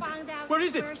indeed. Where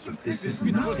is it? But this is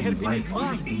nothing like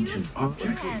the ancient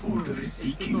objects the Order is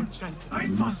seeking. I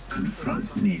must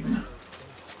confront Nin.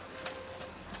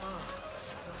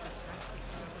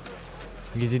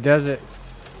 Easy does it.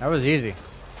 That was easy.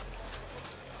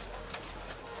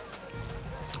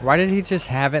 Why did he just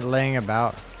have it laying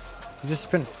about? He just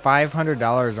spent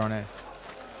 $500 on it.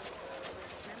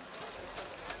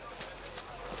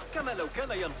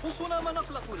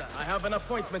 I have an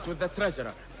appointment with the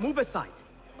treasurer. Move aside.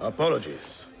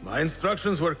 Apologies. My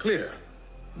instructions were clear.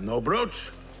 No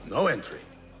brooch, no entry.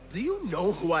 Do you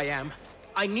know who I am?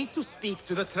 I need to speak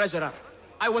to the treasurer.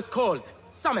 I was called,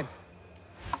 summoned.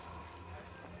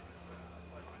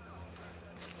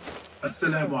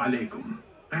 Assalamu alaikum.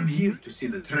 I'm here to see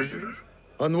the treasurer.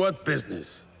 On what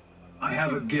business? I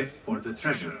have a gift for the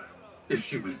treasurer, if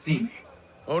she will see me.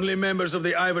 Only members of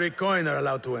the Ivory Coin are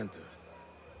allowed to enter.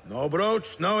 No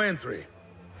brooch, no entry.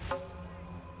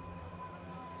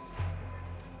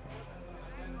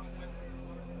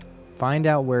 Find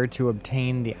out where to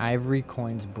obtain the Ivory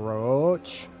Coin's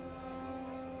brooch.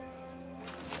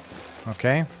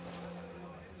 Okay.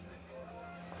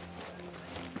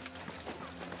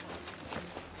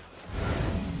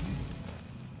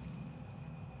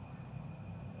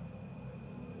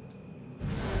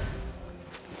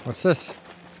 What's this?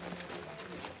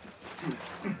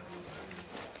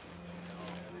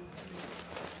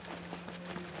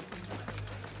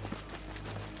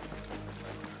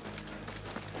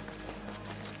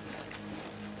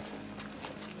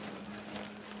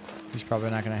 He's probably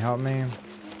not going to help me.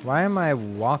 Why am I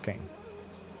walking?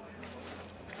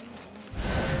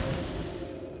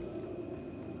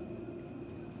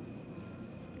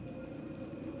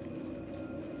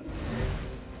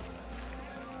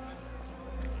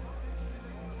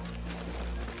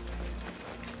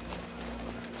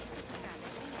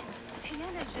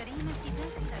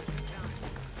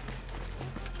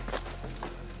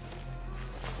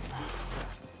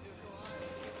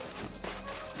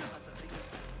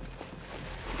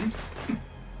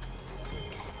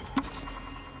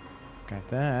 Got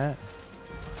that.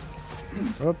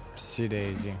 Oopsie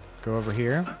daisy. Go over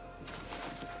here.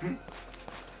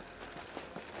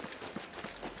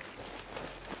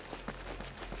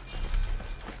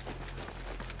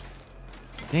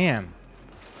 Damn.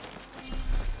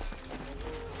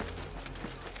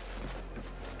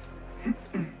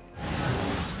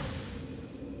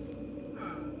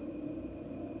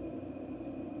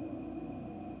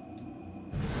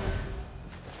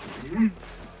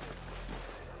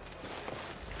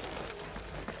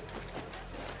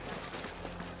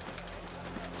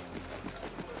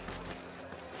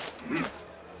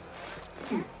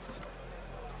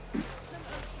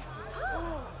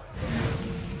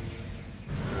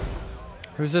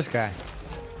 Who's this guy?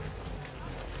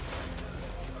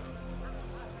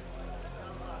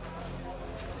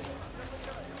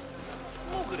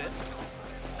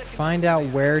 Find out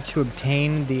where to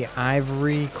obtain the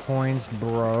Ivory Coin's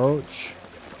brooch.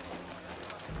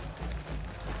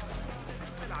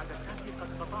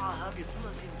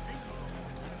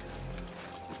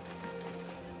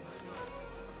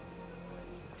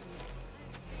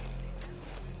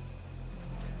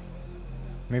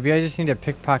 Maybe I just need to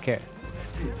pickpocket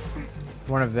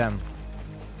one of them.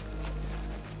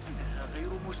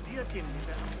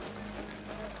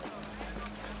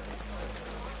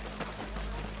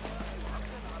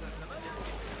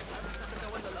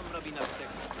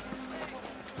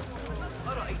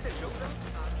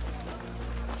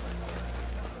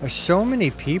 There's so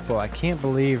many people. I can't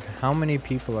believe how many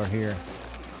people are here.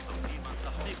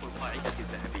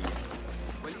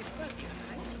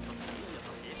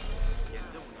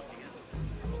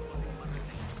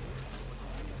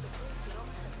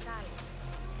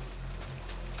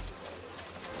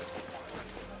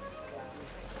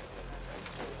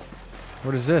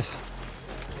 What is this?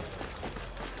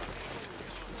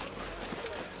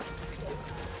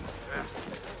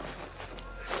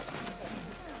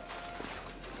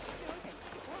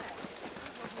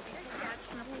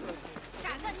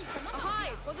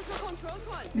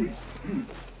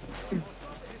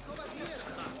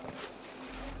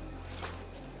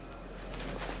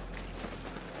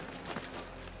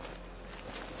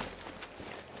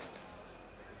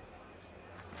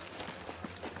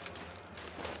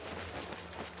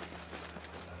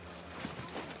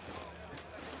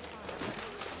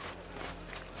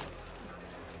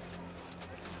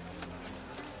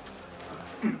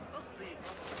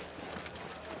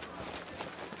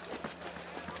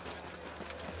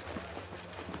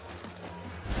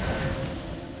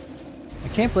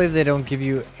 I can't believe they don't give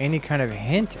you any kind of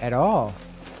hint at all.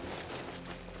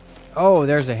 Oh,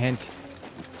 there's a hint.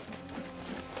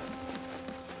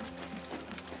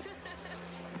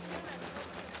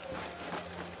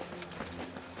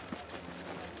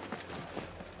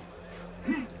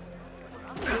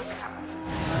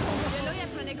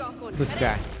 This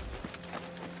guy.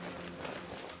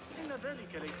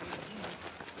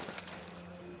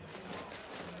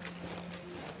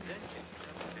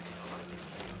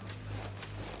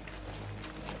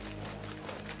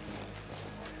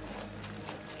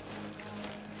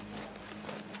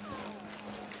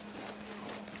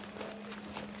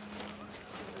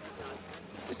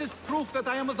 This is proof that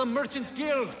I am of the Merchants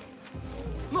Guild.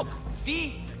 Look,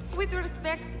 see? With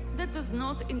respect, that does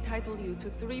not entitle you to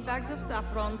 3 bags of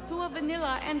saffron, 2 of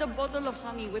vanilla, and a bottle of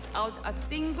honey without a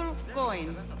single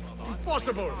coin.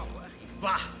 Impossible!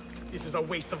 Bah! This is a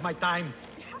waste of my time.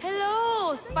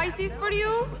 Hello! Spices for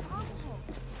you?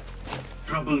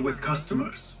 Trouble with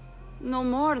customers. No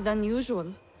more than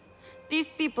usual. These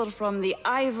people from the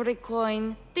Ivory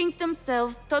Coin think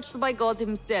themselves touched by God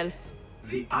himself.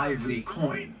 The Ivory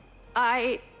Coin.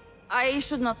 I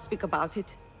should not speak about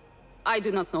it. I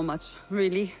do not know much,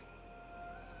 really.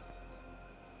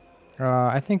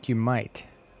 I think you might.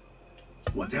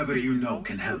 Whatever you know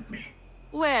can help me.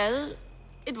 Well,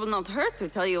 it will not hurt to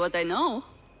tell you what I know.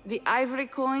 The Ivory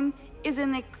Coin is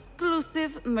an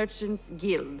exclusive merchants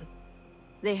guild.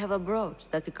 They have a brooch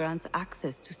that grants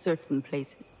access to certain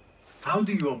places. How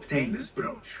do you obtain this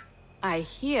brooch? I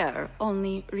hear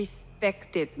only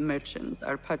respected merchants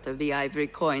are part of the Ivory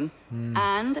Coin,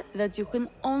 and that you can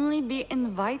only be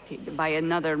invited by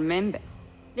another member.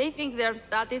 They think their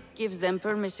status gives them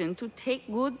permission to take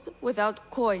goods without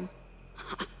coin.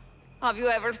 Have you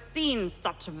ever seen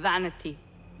such vanity?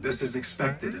 This is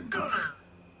expected in Karch.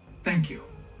 Thank you.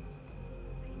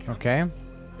 Okay.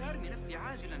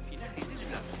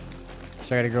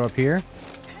 So I gotta go up here.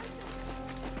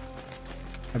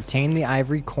 Obtain the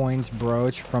Ivory Coin's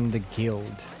brooch from the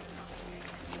guild.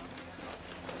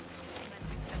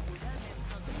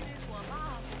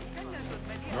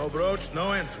 No brooch,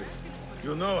 no entry.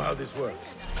 You know how this works.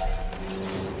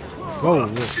 Whoa.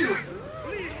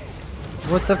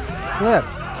 What the flip?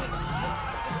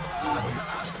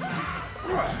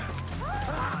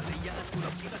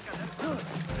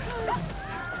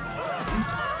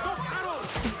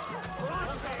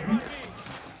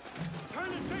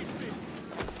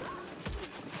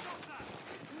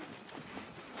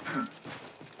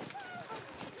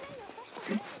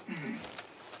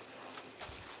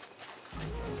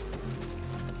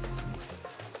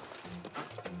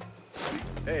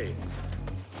 Hey,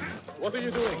 what are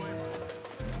you doing?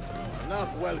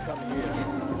 Not welcome here.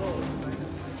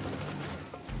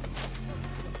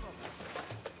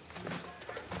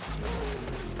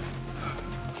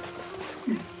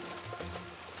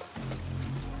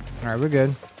 All right, we're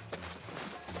good.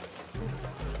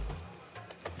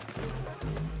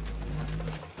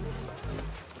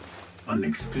 An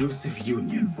exclusive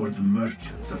union for the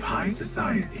merchants of high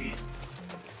society.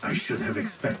 I should have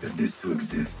expected this to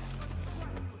exist.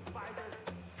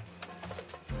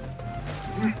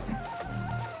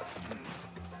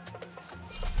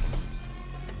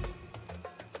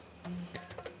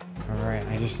 All right,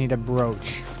 I just need a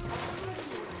brooch.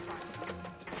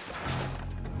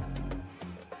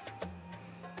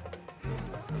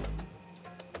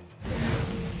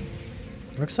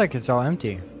 Looks like it's all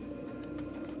empty.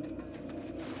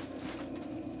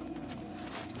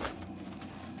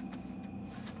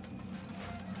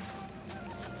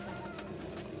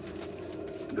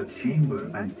 The chamber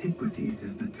of Antiquities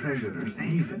is the treasurer's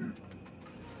haven.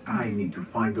 I need to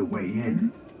find a way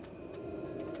in.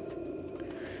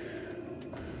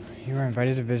 You are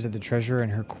invited to visit the treasurer in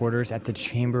her quarters at the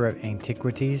Chamber of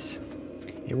Antiquities.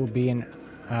 It will be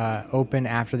open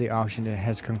after the auction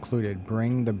has concluded.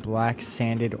 Bring the black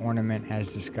sanded ornament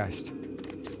as discussed.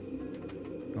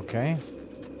 Okay.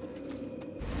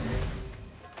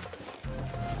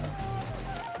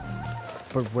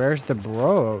 But where's the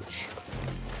brooch?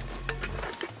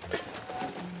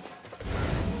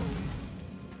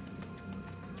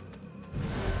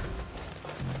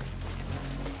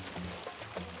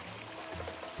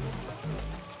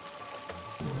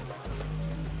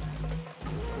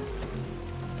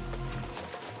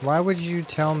 Why would you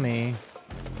tell me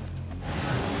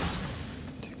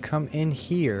to come in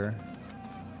here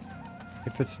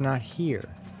if it's not here?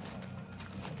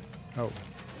 Oh,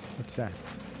 what's that?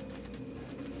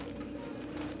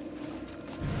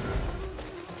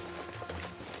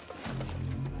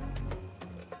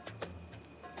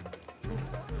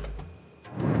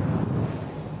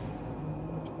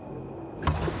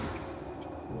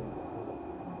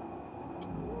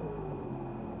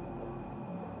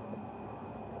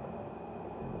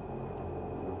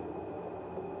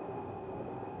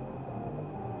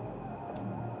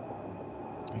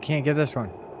 I can't get this one.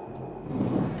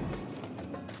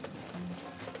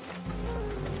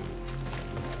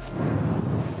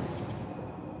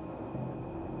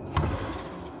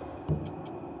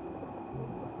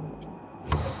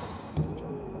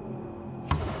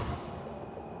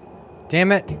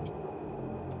 Damn it.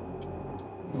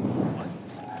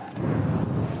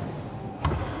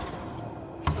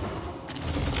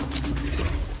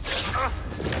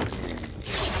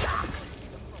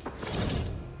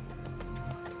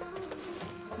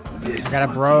 Got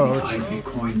a brooch. Ivy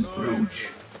coin's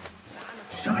brooch.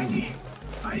 Shiny.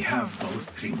 I have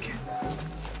both trinkets.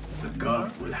 The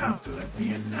guard will have to let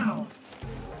me in now.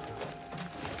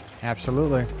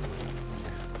 Absolutely.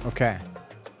 Okay.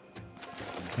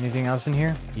 Anything else in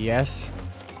here? Yes.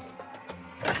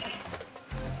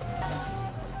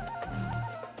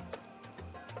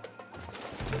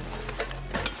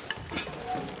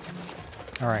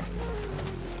 All right.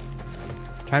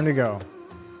 Time to go.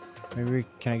 Maybe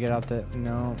can I get out the...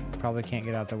 No, probably can't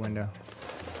get out the window.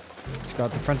 Let's go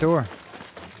out the front door.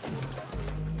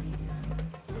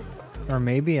 Or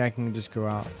maybe I can just go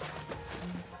out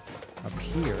up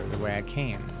here the way I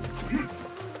came.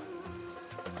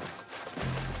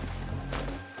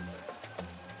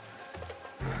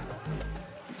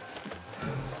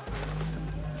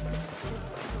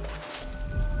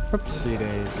 Oopsie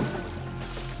days.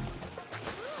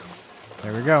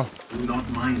 There we go. Do not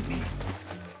mind me.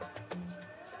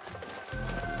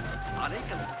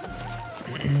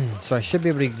 So I should be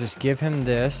able to just give him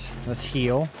this. Let's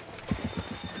heal.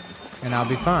 And I'll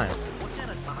be fine.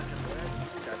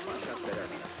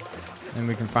 And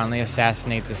we can finally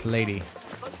assassinate this lady.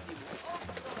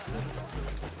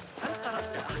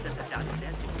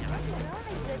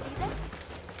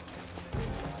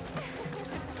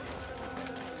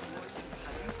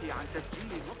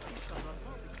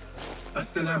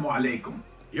 Assalamu alaikum.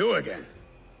 You again.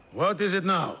 What is it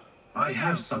now? I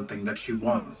have something that she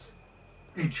wants.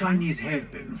 A Chinese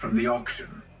hairpin from the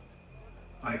auction.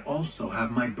 I also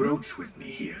have my brooch with me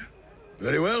here.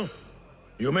 Very well.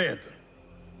 You may enter.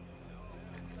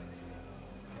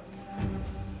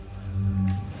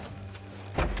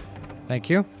 Thank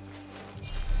you.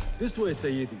 This way,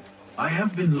 Sayyidi. I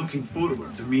have been looking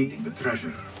forward to meeting the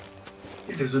treasurer.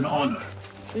 It is an honor.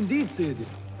 Indeed, Sayyidi.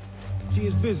 She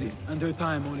is busy, and her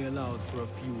time only allows for a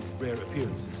few rare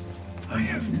appearances. I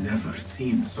have never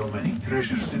seen so many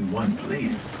treasures in one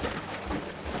place.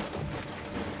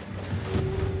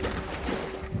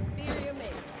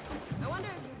 I wonder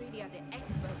if you really are the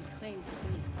expert you claim to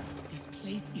be. This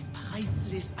plate is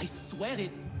priceless, I swear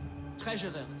it.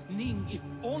 Treasurer, Ning, if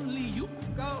only you...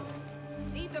 Go.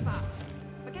 Leave the bar.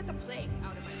 But get the plate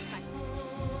out of my sight.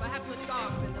 Perhaps the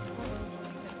dogs and the woman will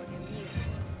use it for their meals.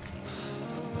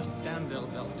 The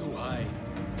standards are too high.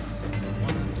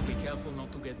 One has to be careful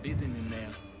not to get bitten in there.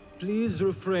 Please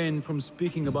refrain from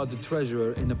speaking about the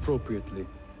treasurer inappropriately.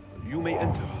 You may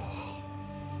enter.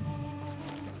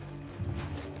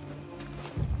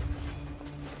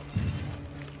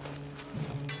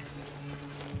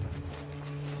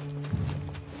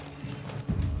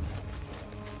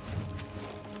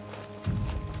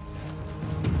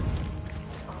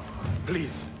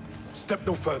 Please, step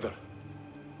no further.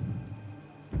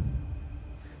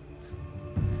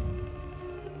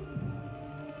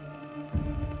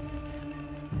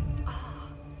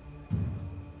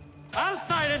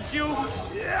 Outside! balance, you!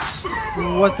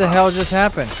 What the hell just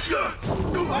happened?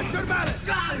 Watch your balance!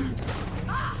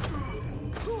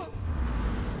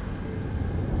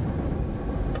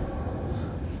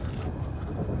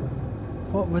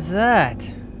 What was that?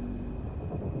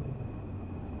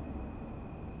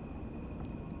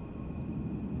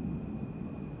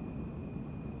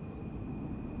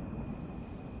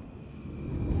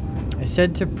 I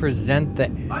said to present the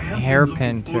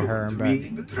hairpin to her, but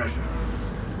Meeting the treasure.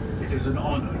 It is an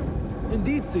honor.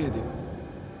 Indeed, Sayyidi.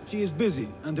 She is busy,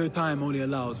 and her time only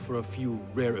allows for a few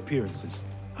rare appearances.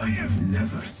 I have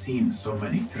never seen so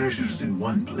many treasures in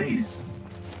one place.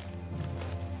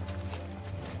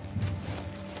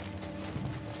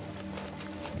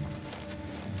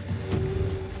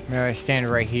 may I stand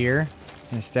right here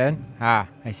instead? Ah,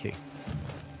 I see.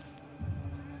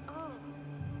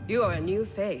 You are a new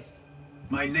face.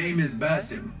 My name is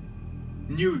Basim.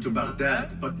 New to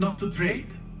Baghdad, but not to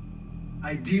trade.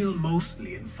 I deal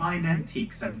mostly in fine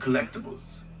antiques and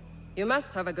collectibles. You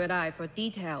must have a good eye for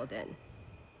detail then.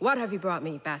 What have you brought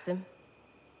me, Basim?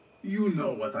 You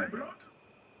know what I brought.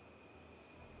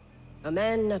 A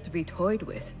man not to be toyed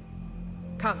with.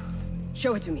 Come,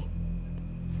 show it to me.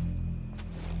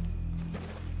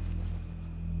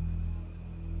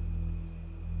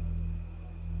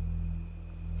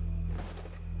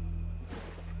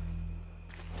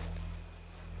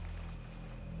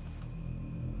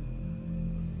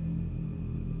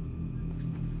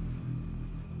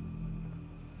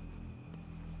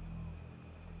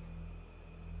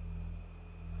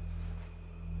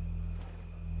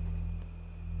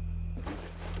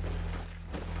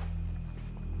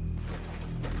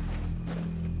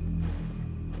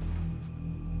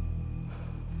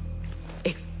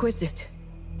 Exquisite.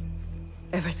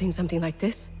 Ever seen something like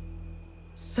this?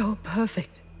 So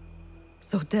perfect.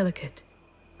 So delicate.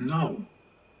 No,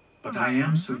 but I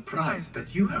am surprised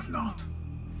that you have not.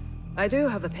 I do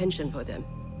have a penchant for them.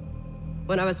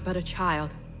 When I was but a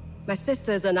child, my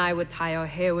sisters and I would tie our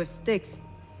hair with sticks,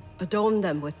 adorn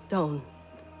them with stone.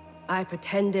 I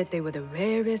pretended they were the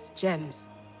rarest gems.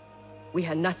 We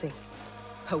had nothing,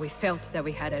 but we felt that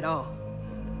we had it all.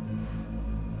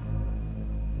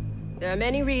 There are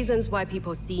many reasons why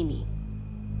people see me.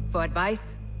 For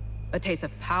advice, a taste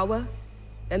of power,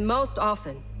 and most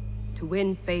often, to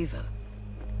win favor.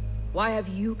 Why have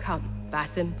you come,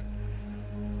 Basim?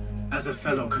 As a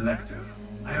fellow collector,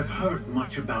 I have heard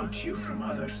much about you from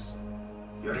others.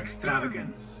 Your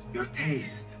extravagance, your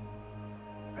taste.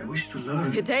 I wish to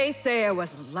learn. Did they say I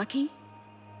was lucky?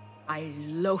 I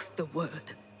loathe the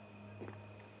word.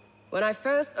 When I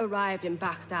first arrived in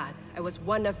Baghdad, I was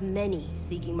one of many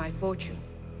seeking my fortune.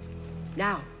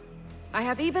 Now, I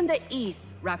have even the East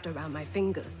wrapped around my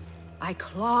fingers. I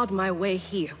clawed my way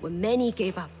here when many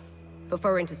gave up,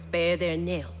 preferring to spare their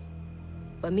nails.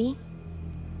 But me?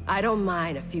 I don't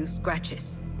mind a few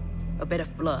scratches, a bit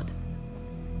of blood.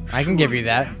 I can give you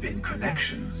that. There have been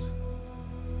connections.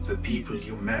 The people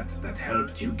you met that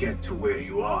helped you get to where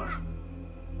you are.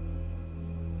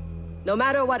 No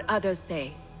matter what others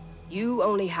say, you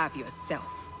only have yourself.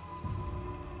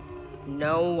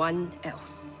 No one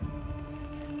else.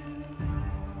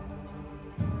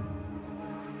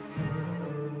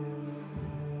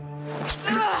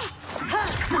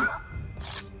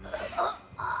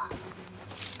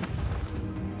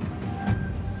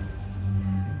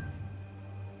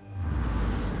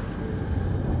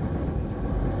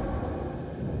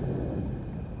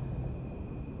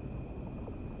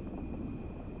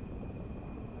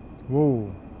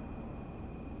 Whoa.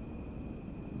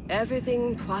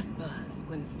 Everything prospers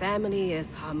when family is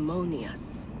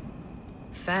harmonious.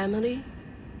 Family?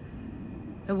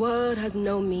 The word has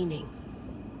no meaning.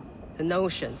 The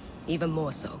notions, even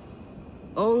more so.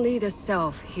 Only the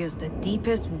self hears the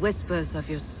deepest whispers of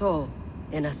your soul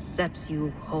and accepts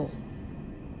you whole.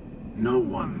 No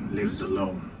one lives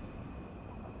alone.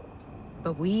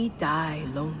 But we die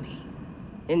lonely.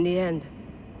 In the end,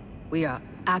 we are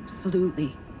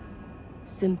absolutely,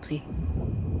 simply,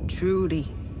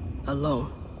 truly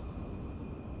alone.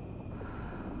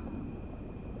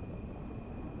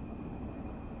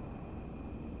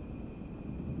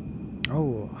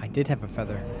 Oh, I did have a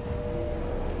feather.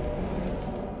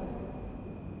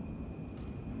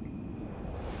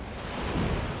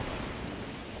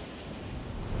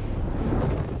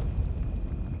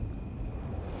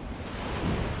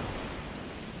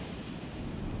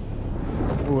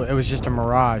 Ooh, it was just a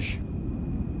mirage.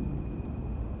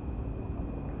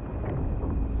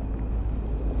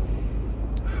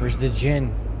 Where's the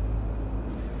djinn?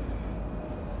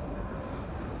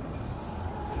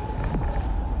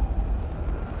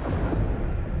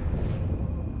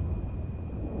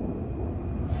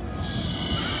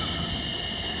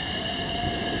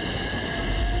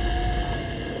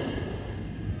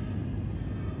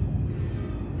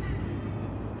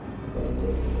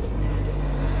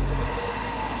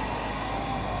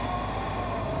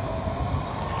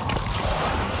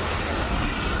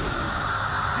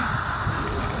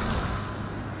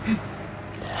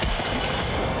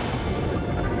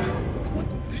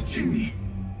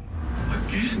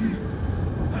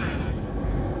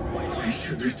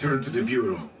 Return to the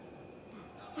Bureau.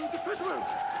 The treasurer!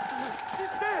 She's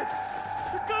dead!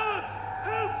 The guards!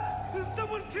 Help!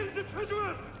 Someone killed the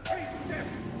treasurer! He's dead!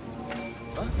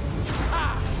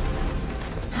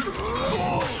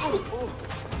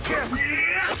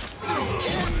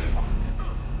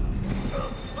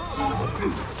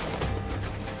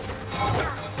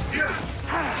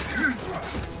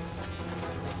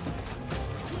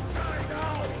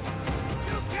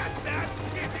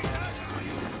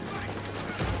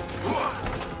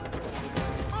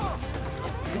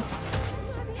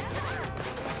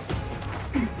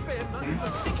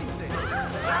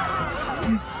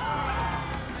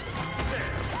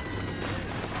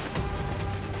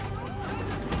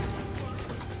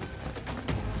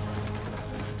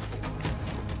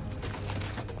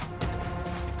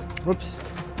 Whoops.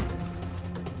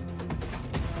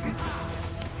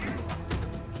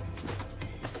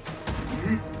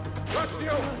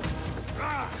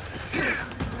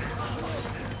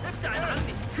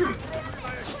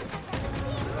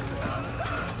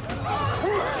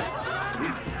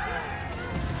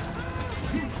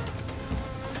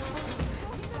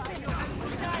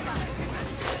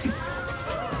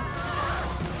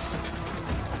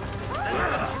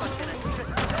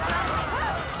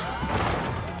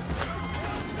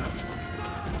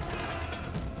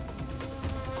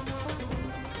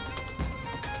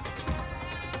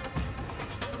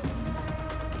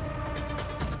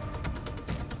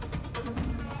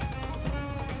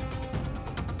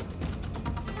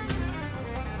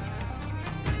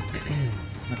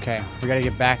 Okay, we gotta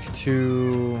get back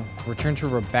to... Return to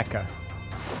Rebecca.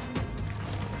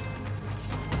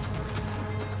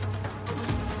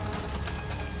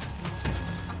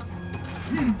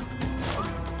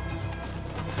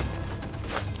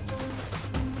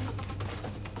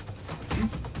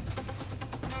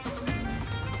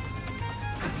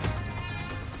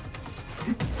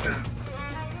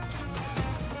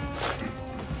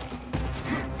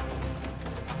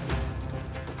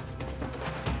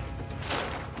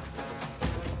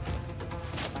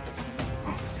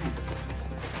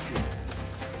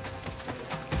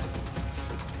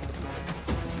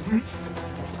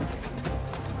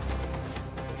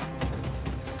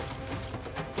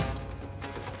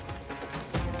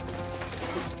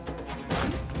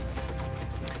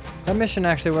 That mission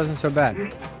actually wasn't so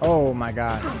bad. Oh my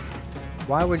god.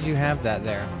 Why would you have that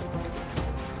there?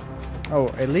 Oh,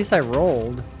 at least I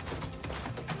rolled.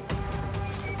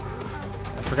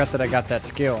 I forgot that I got that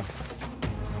skill.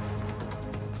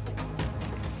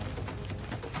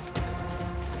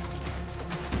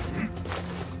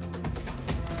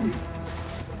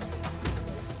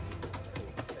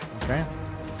 Okay.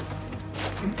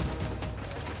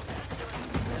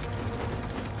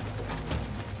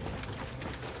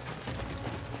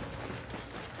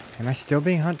 Am I still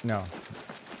being hunted? No.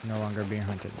 No longer being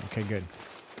hunted. Okay, good.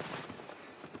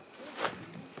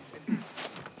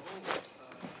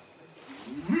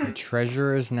 The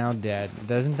treasure is now dead.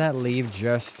 Doesn't that leave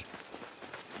just...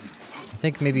 I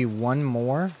think maybe one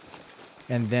more?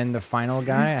 And then the final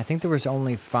guy? I think there was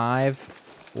only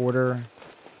 5 Order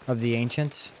of the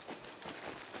Ancients.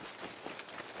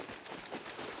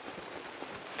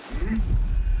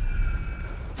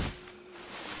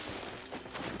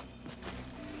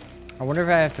 I wonder if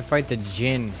I have to fight the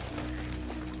Jinn.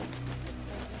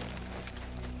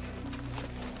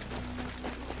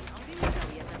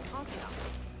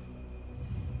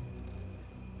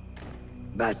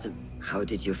 Basim, how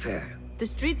did you fare? The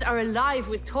streets are alive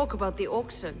with talk about the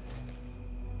auction.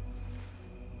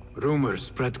 Rumors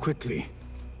spread quickly.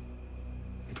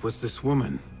 It was this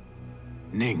woman,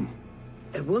 Ning.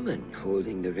 A woman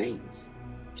holding the reins.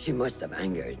 She must have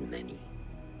angered many.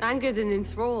 Angered and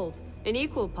enthralled, in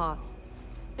equal parts.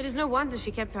 It is no wonder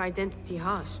she kept her identity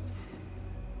hushed.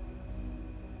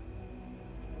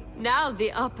 Now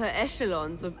the upper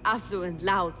echelons of affluent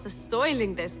louts are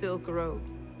soiling their silk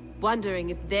robes, wondering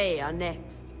if they are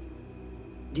next.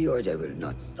 The Order will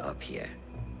not stop here.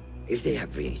 If they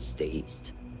have reached the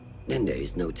east, then there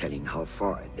is no telling how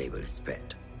far they will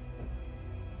spread.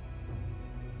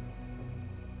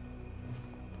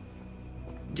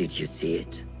 Did you see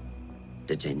it?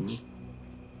 The Jenny?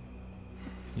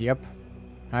 Yep,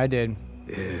 I did.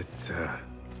 It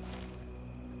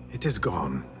is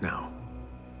gone now.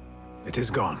 It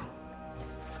is gone.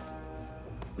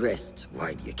 Rest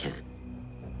while you can.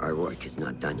 Our work is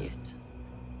not done yet.